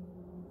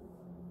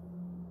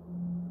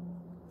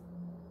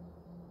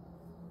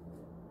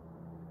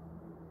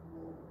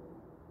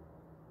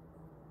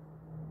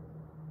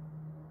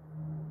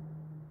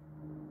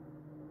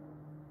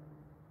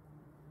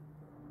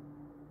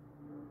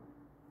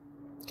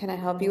 Can I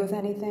help you with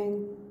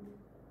anything?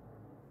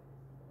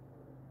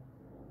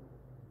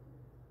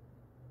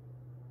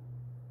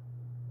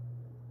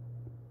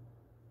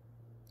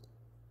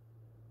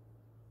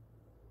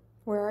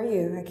 Where are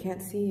you? I can't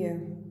see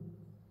you.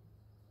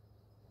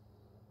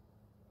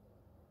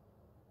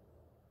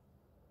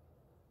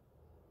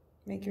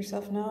 Make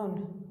yourself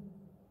known.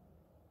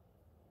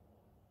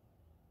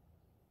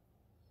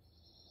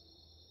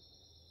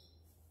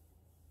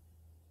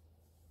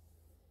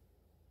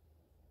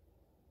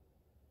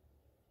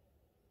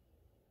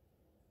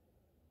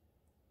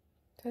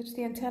 Touch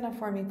the antenna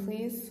for me,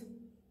 please.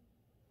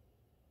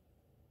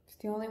 It's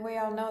the only way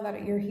I'll know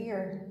that you're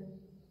here.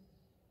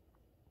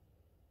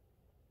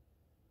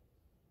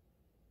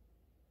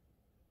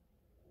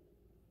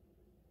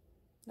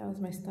 That was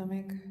my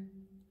stomach.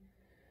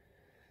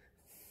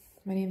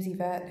 My name's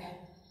Yvette.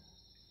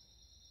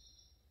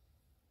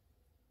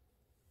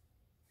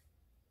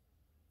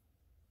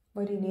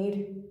 What do you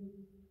need?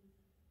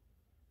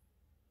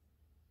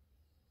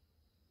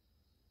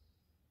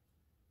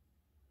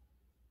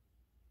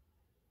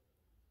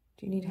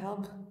 Do you need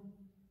help?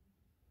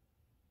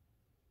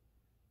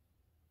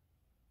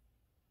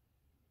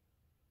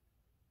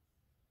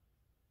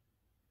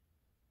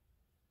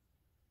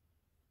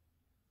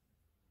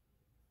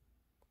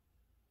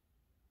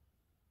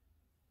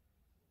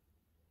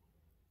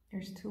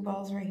 There's 2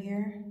 balls right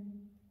here.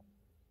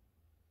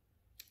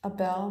 A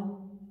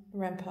bell,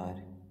 REM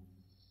pod.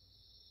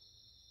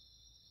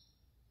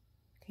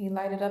 Can you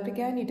light it up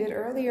again? You did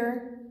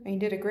earlier, and you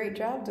did a great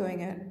job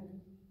doing it.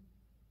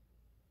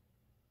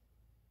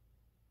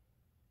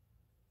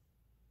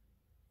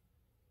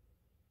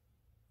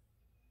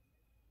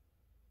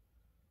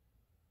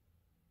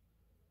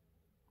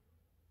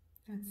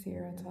 That's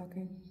Sierra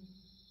talking.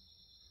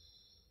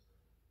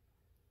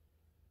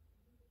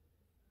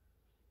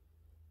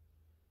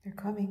 They're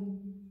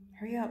coming.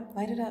 Hurry up,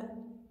 light it up.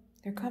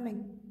 They're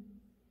coming.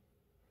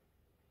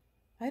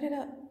 Light it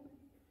up.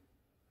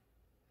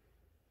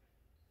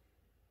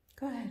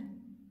 Go ahead.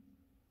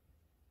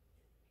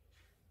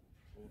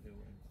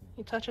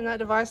 You touching that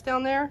device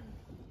down there?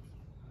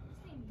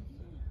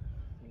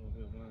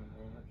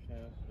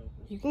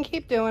 You can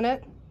keep doing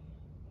it.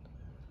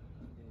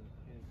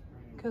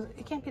 Because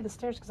it can't be the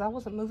stairs because I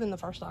wasn't moving the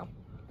first time.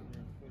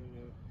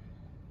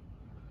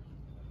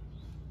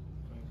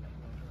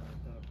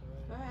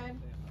 Go ahead.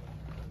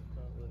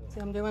 See,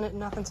 I'm doing it and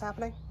nothing's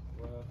happening.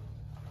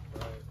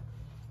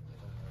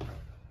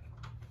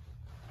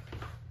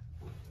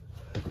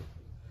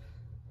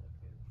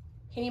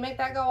 Can you make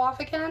that go off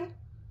again?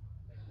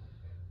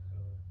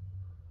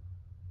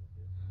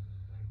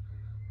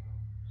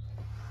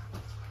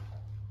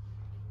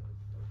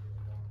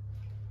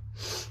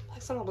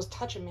 Like someone was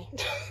touching me.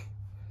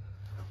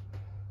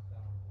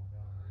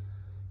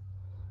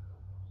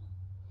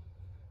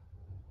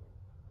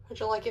 How'd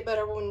you like it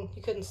better when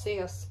you couldn't see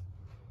us?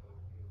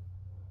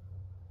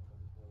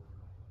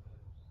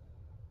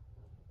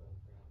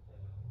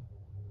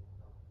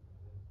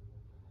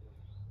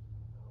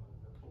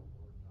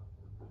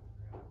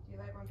 Do you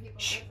like when people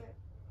Shh. visit?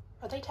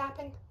 Are they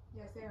tapping?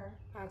 Yes, they are.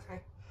 Okay.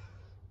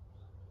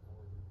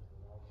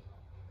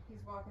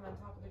 He's walking on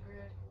top of the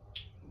grid.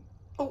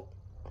 Oh,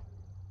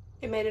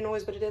 it made a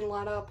noise, but it didn't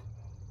light up.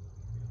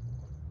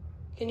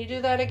 Can you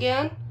do that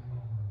again?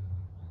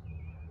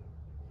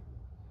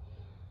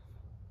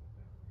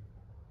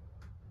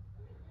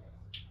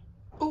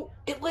 Oh,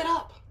 it lit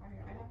up. I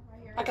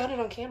hear I got it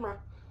on camera.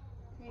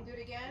 Can you do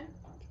it again?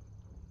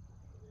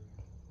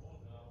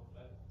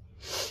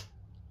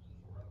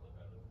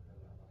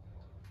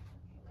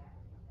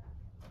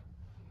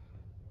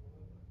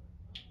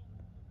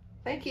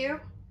 Thank you.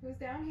 Who's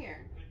down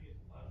here?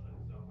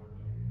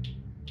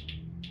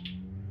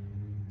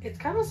 It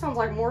kind of sounds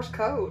like Morse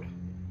code.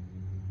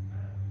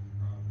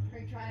 Are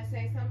you trying to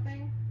say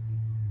something?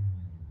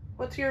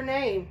 What's your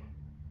name?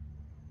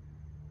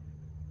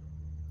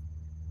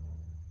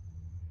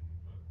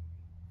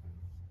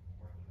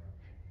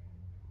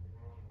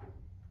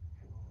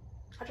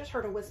 I just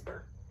heard a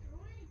whisper.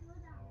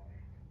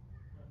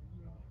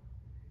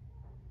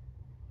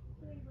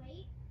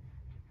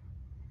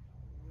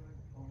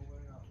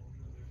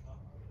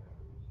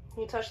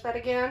 Can you touch that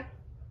again?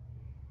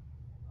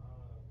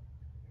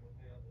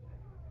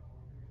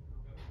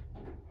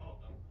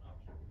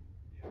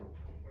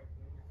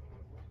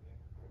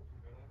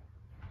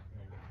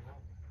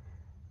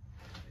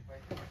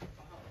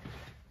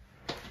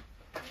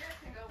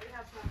 We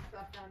have some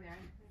stuff down there.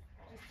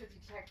 Just to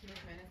detect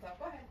movement and stuff.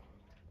 Go ahead.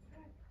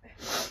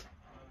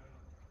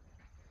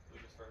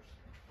 Lucas first.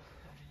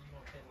 You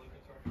want to take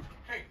Lucas first?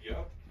 Hey,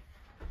 yep.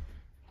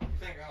 You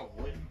think I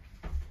wouldn't?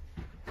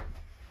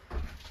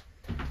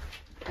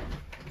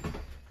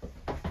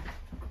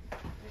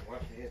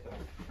 Watch the head though.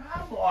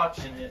 I'm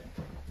watching it.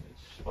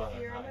 It's fun.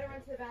 Here, I'm gonna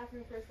run to the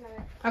bathroom for a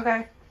second.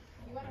 Okay.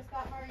 You want to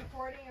stop my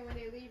recording and when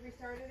they leave,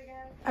 restart it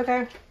again?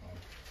 Okay.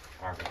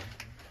 Okay.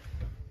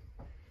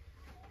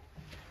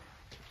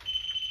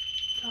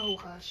 Oh,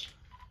 hush.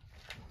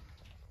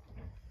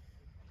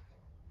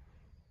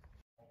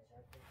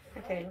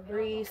 Okay,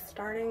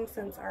 restarting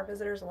since our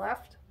visitors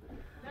left.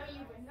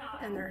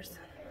 And there's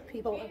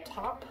people up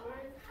top.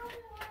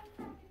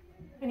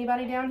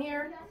 Anybody down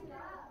here?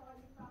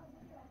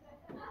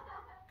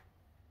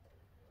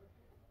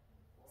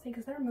 See,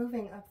 because they're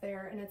moving up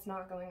there and it's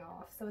not going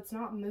off. So it's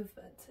not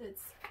movement,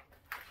 it's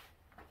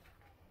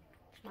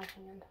my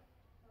hand.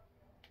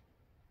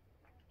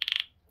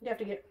 You have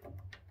to get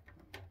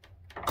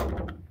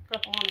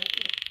up on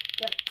it.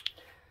 Yep.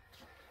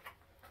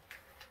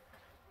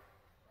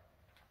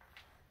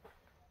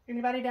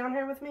 Anybody down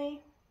here with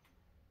me?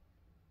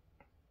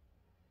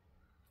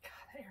 God,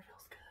 that air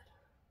feels good.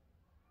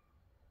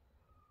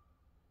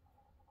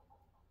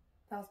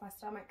 That was my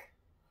stomach.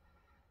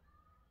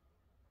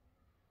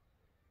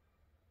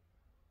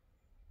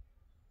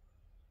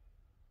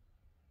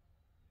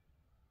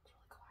 It's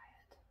really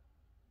quiet.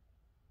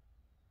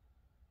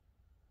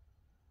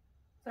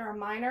 Is there a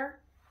miner?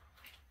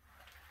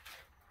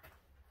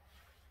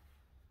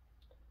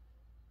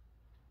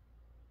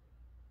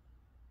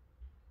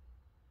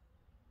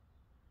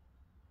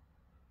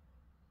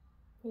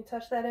 You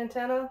touch that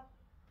antenna,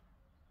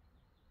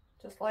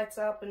 just lights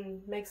up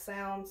and makes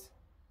sounds.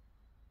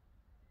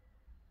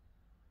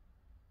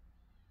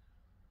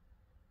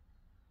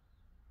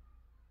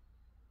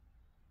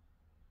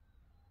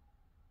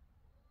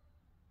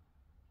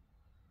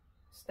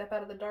 Step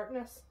out of the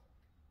darkness.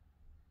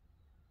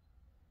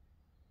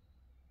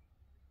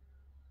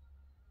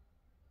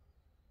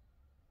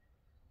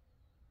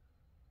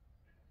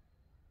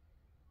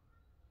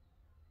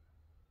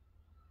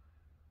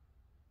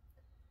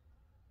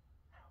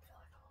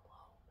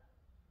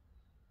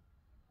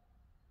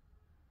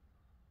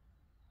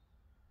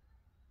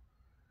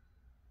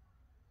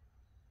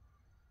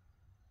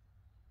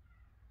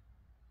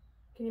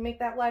 Can you make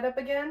that light up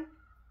again?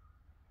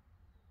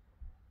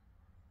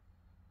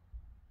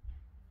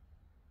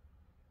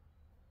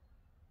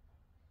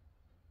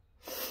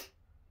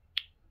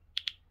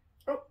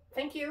 Oh,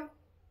 thank you.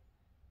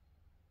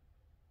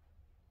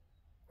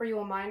 Were you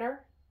a miner?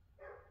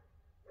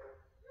 It's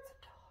a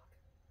dog.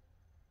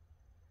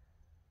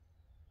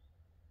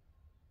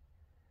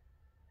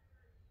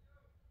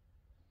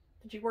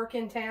 Did you work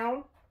in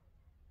town?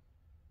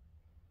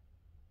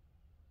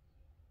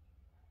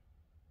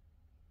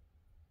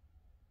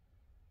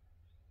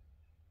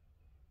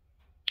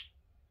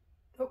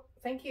 Oh,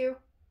 thank you.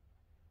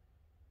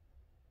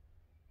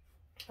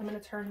 I'm going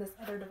to turn this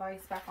other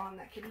device back on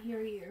that can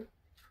hear you.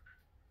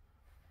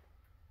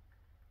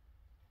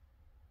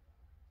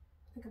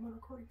 I think I'm on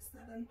recording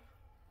 7.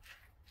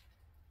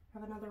 I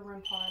have another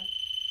REM pod.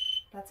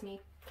 That's me.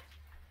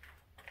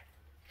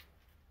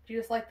 Do you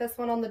just like this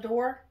one on the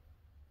door?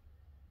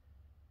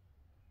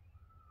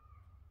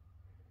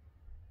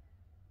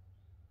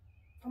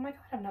 Oh my God,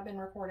 I've not been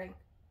recording.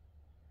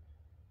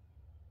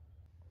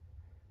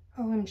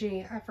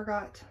 OMG, I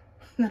forgot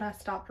that I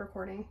stopped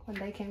recording when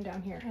they came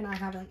down here, and I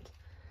haven't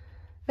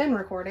been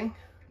recording,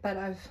 but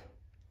I've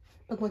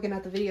been looking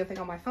at the video thing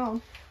on my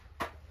phone.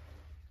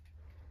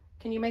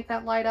 Can you make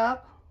that light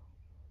up?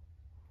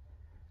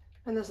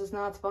 And this is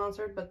not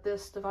sponsored, but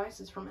this device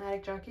is from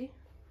Attic Junkie,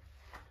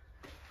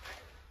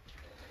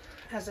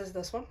 as is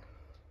this one.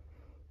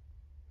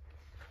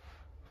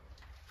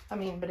 I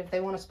mean, but if they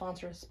want to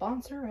sponsor us,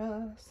 sponsor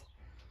us.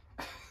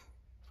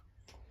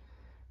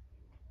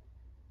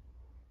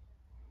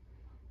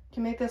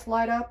 Can you make this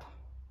light up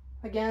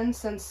again,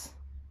 since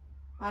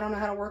I don't know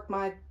how to work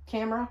my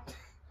camera?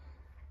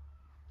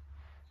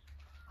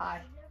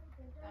 Hi.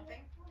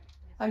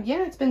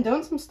 Yeah, it's been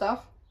doing some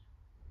stuff.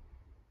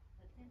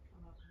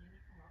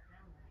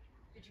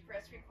 Did you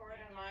press record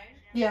on mine?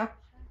 Yeah.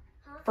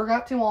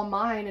 Forgot to on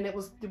mine, and it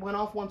went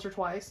off once or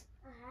twice.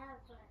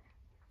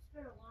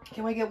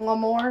 Can we get one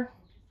more?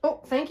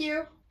 Oh, thank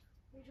you.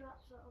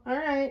 All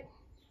right.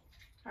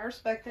 I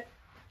respect it.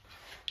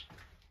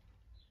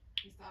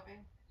 You stopping?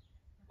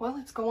 Well,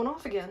 it's going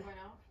off again. Going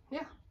out?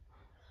 Yeah.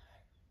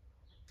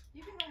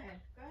 You can go ahead.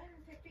 Go ahead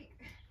and take a peek.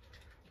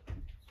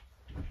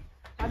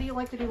 How do you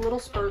like to do little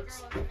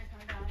spurts?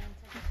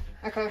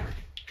 Okay.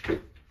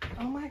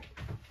 Oh my.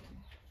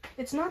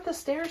 It's not the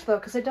stairs though,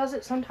 because it does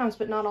it sometimes,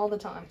 but not all the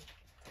time.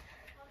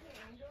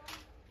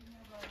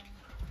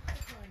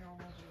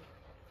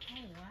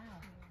 Oh,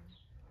 wow.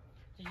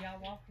 Do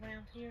y'all walk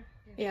around here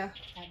Yeah.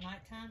 at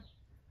nighttime?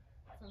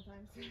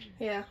 Sometimes.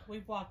 Yeah.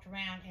 We've walked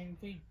around and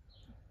we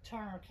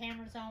turn our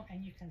cameras on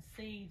and you can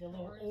see the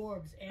little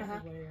orbs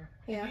everywhere.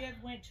 Yeah. You ever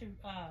went to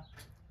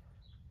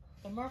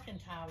the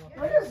Mercantile?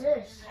 What is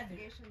this?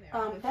 Navigation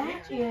there.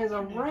 That is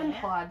a REM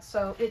pod,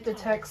 so it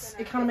detects,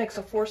 it kind of makes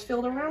a force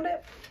field around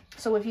it.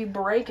 So if you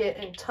break it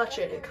and touch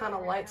it, it kind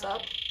of lights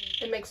up.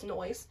 It makes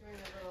noise.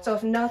 So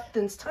if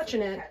nothing's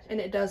touching it and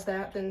it does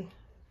that, then,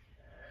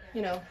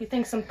 you know, you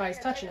think somebody's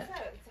touching it.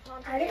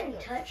 I didn't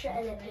touch it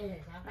and it didn't.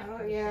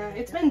 Oh yeah,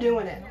 it's been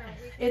doing it.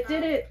 It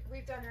did it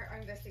We've done our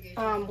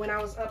investigation. when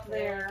I was up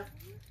there,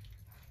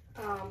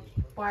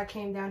 why I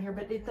came down here,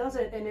 but it does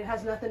it, and it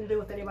has nothing to do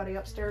with anybody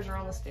upstairs or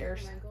on the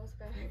stairs.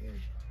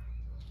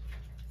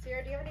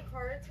 Sierra, do you have any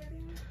cards with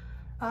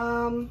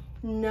you?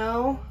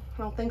 No.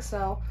 don't think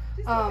so.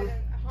 Just Um, look at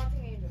a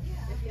haunting angel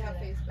if you have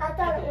Facebook. I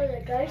thought it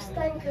was a ghost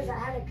thing because I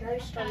had a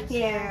ghost on the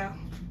Yeah,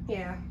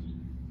 yeah.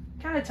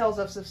 Kind of tells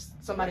us if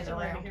somebody's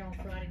Over around. here on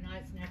Friday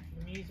nights and after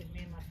the music,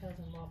 me and my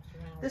cousin walked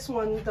around. This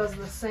one does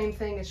the same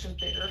thing, it's just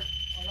bigger.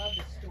 I love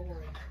the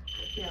story.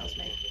 Yeah, it was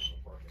me.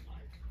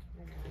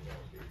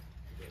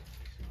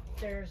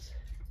 There's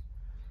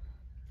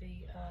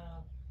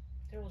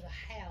there was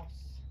a house.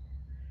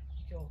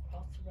 You go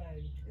across the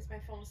road. Is my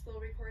phone still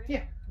recording?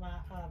 Yeah. My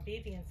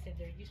Vivian said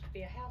there used to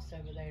be a house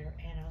over there,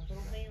 and a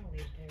little man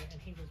lived there, and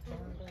he was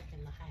burned up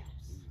in the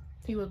house.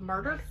 He was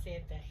murdered? They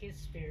said that his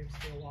spirit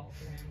still walked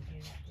around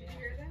here. Did you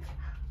hear that?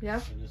 Yeah.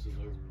 And this is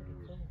over.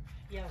 Cool.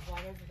 Yeah,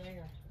 right over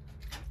there.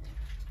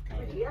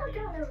 You all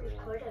gotta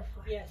record it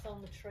for Yeah, it's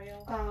on the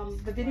trail.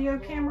 The video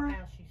Little camera,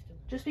 house used to-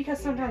 just because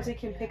sometimes it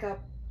can pick up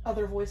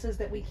other voices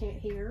that we can't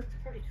hear,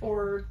 Pretty cool.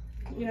 or,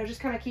 you know, just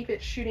kind of keep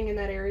it shooting in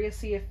that area,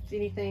 see if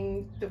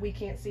anything that we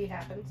can't see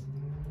happens.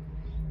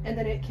 And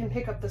then it can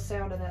pick up the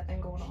sound of that thing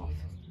going off.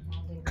 My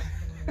little girl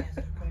asked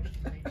a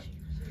question,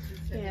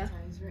 and she Yeah.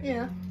 Hypnotized right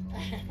Yeah.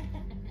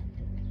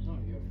 now.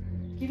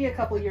 Give you a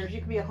couple years, you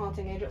could be a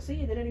haunting angel. See,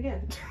 you did it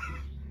again.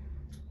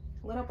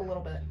 Lit up a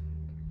little bit.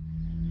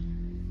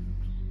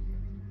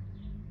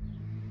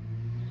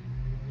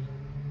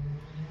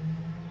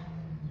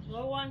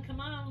 Little one, come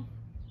on.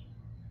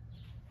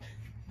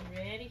 You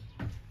ready?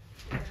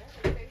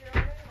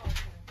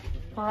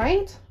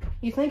 Alright?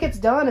 You think it's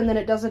done, and then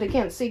it does it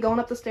again. See, going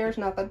up the stairs,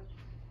 nothing.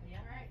 Yeah.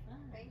 Alright,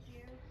 thank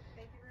you.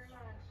 Thank you very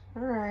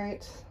much.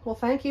 Alright. Well,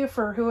 thank you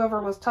for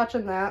whoever was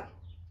touching that.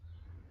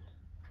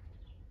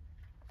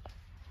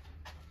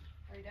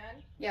 Are you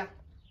done? Yeah.